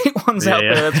Dragon Gate ones out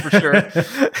there. That's for sure.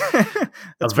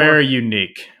 That's very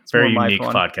unique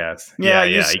podcast.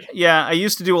 I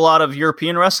used to do a lot of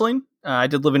European wrestling. I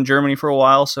did live in Germany for a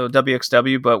while, so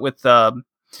WXW. But with the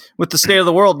state of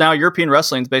the world now, European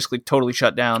wrestling is basically totally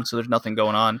shut down. So there's nothing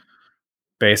going on.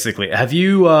 Basically, have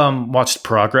you watched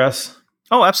Progress?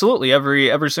 Oh, absolutely,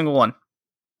 every single one.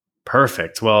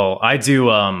 Perfect. Well, I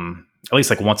do at least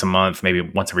like once a month, maybe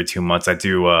once every 2 months. I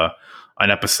do an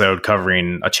episode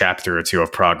covering a chapter or two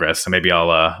of Progress. So maybe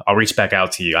I'll reach back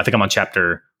out to you. I think I'm on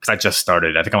chapter because I just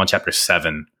started. I think I'm on chapter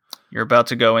 7. You're about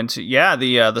to go into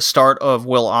the start of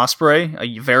Will Ospreay,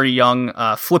 a very young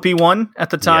flippy one at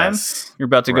the time. Yes, you're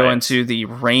about to go into the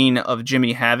reign of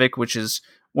Jimmy Havoc, which is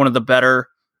one of the better.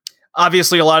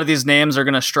 Obviously, a lot of these names are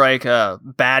going to strike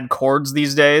bad chords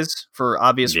these days for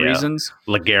obvious reasons.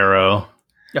 Ligero.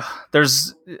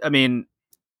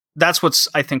 That's what's,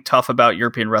 I think, tough about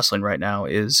European wrestling right now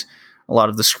is a lot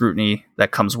of the scrutiny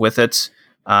that comes with it.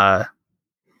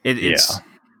 It's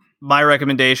my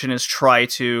recommendation is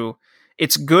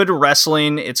it's good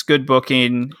wrestling, it's good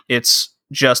booking, it's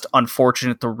just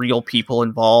unfortunate the real people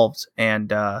involved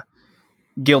and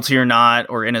guilty or not,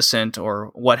 or innocent,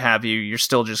 or what have you, you're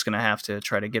still just going to have to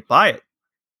try to get by it.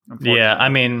 Yeah, I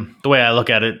mean, the way I look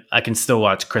at it, I can still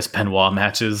watch Chris Benoit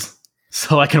matches,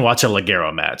 so I can watch a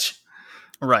Ligero match.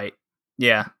 Right.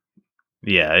 Yeah.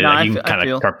 Yeah, no, you can kind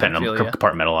of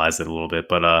compartmentalize it a little bit.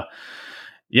 But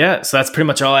yeah, so that's pretty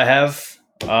much all I have.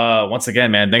 Once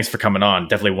again, man, thanks for coming on.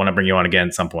 Definitely want to bring you on again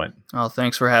at some point. Oh,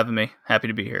 thanks for having me. Happy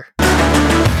to be here.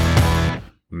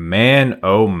 Man,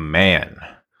 oh man.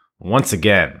 Once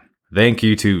again, thank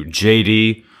you to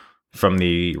JD from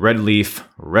the Red Leaf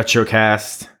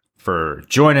Retrocast for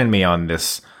joining me on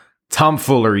this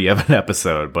tomfoolery of an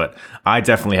episode, but I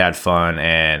definitely had fun,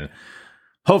 and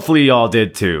hopefully y'all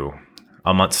did too,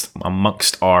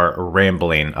 amongst our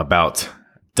rambling about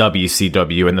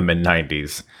WCW in the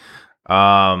mid-90s.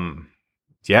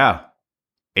 Yeah,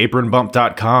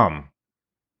 apronbump.com,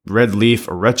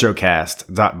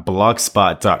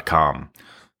 redleafretrocast.blogspot.com.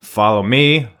 Follow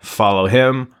me, follow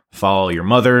him, follow your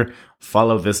mother,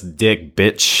 follow this dick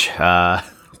bitch.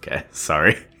 Okay,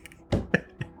 sorry.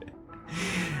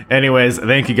 Anyways,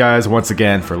 thank you guys once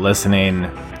again for listening.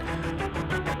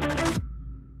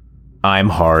 I'm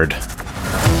hard.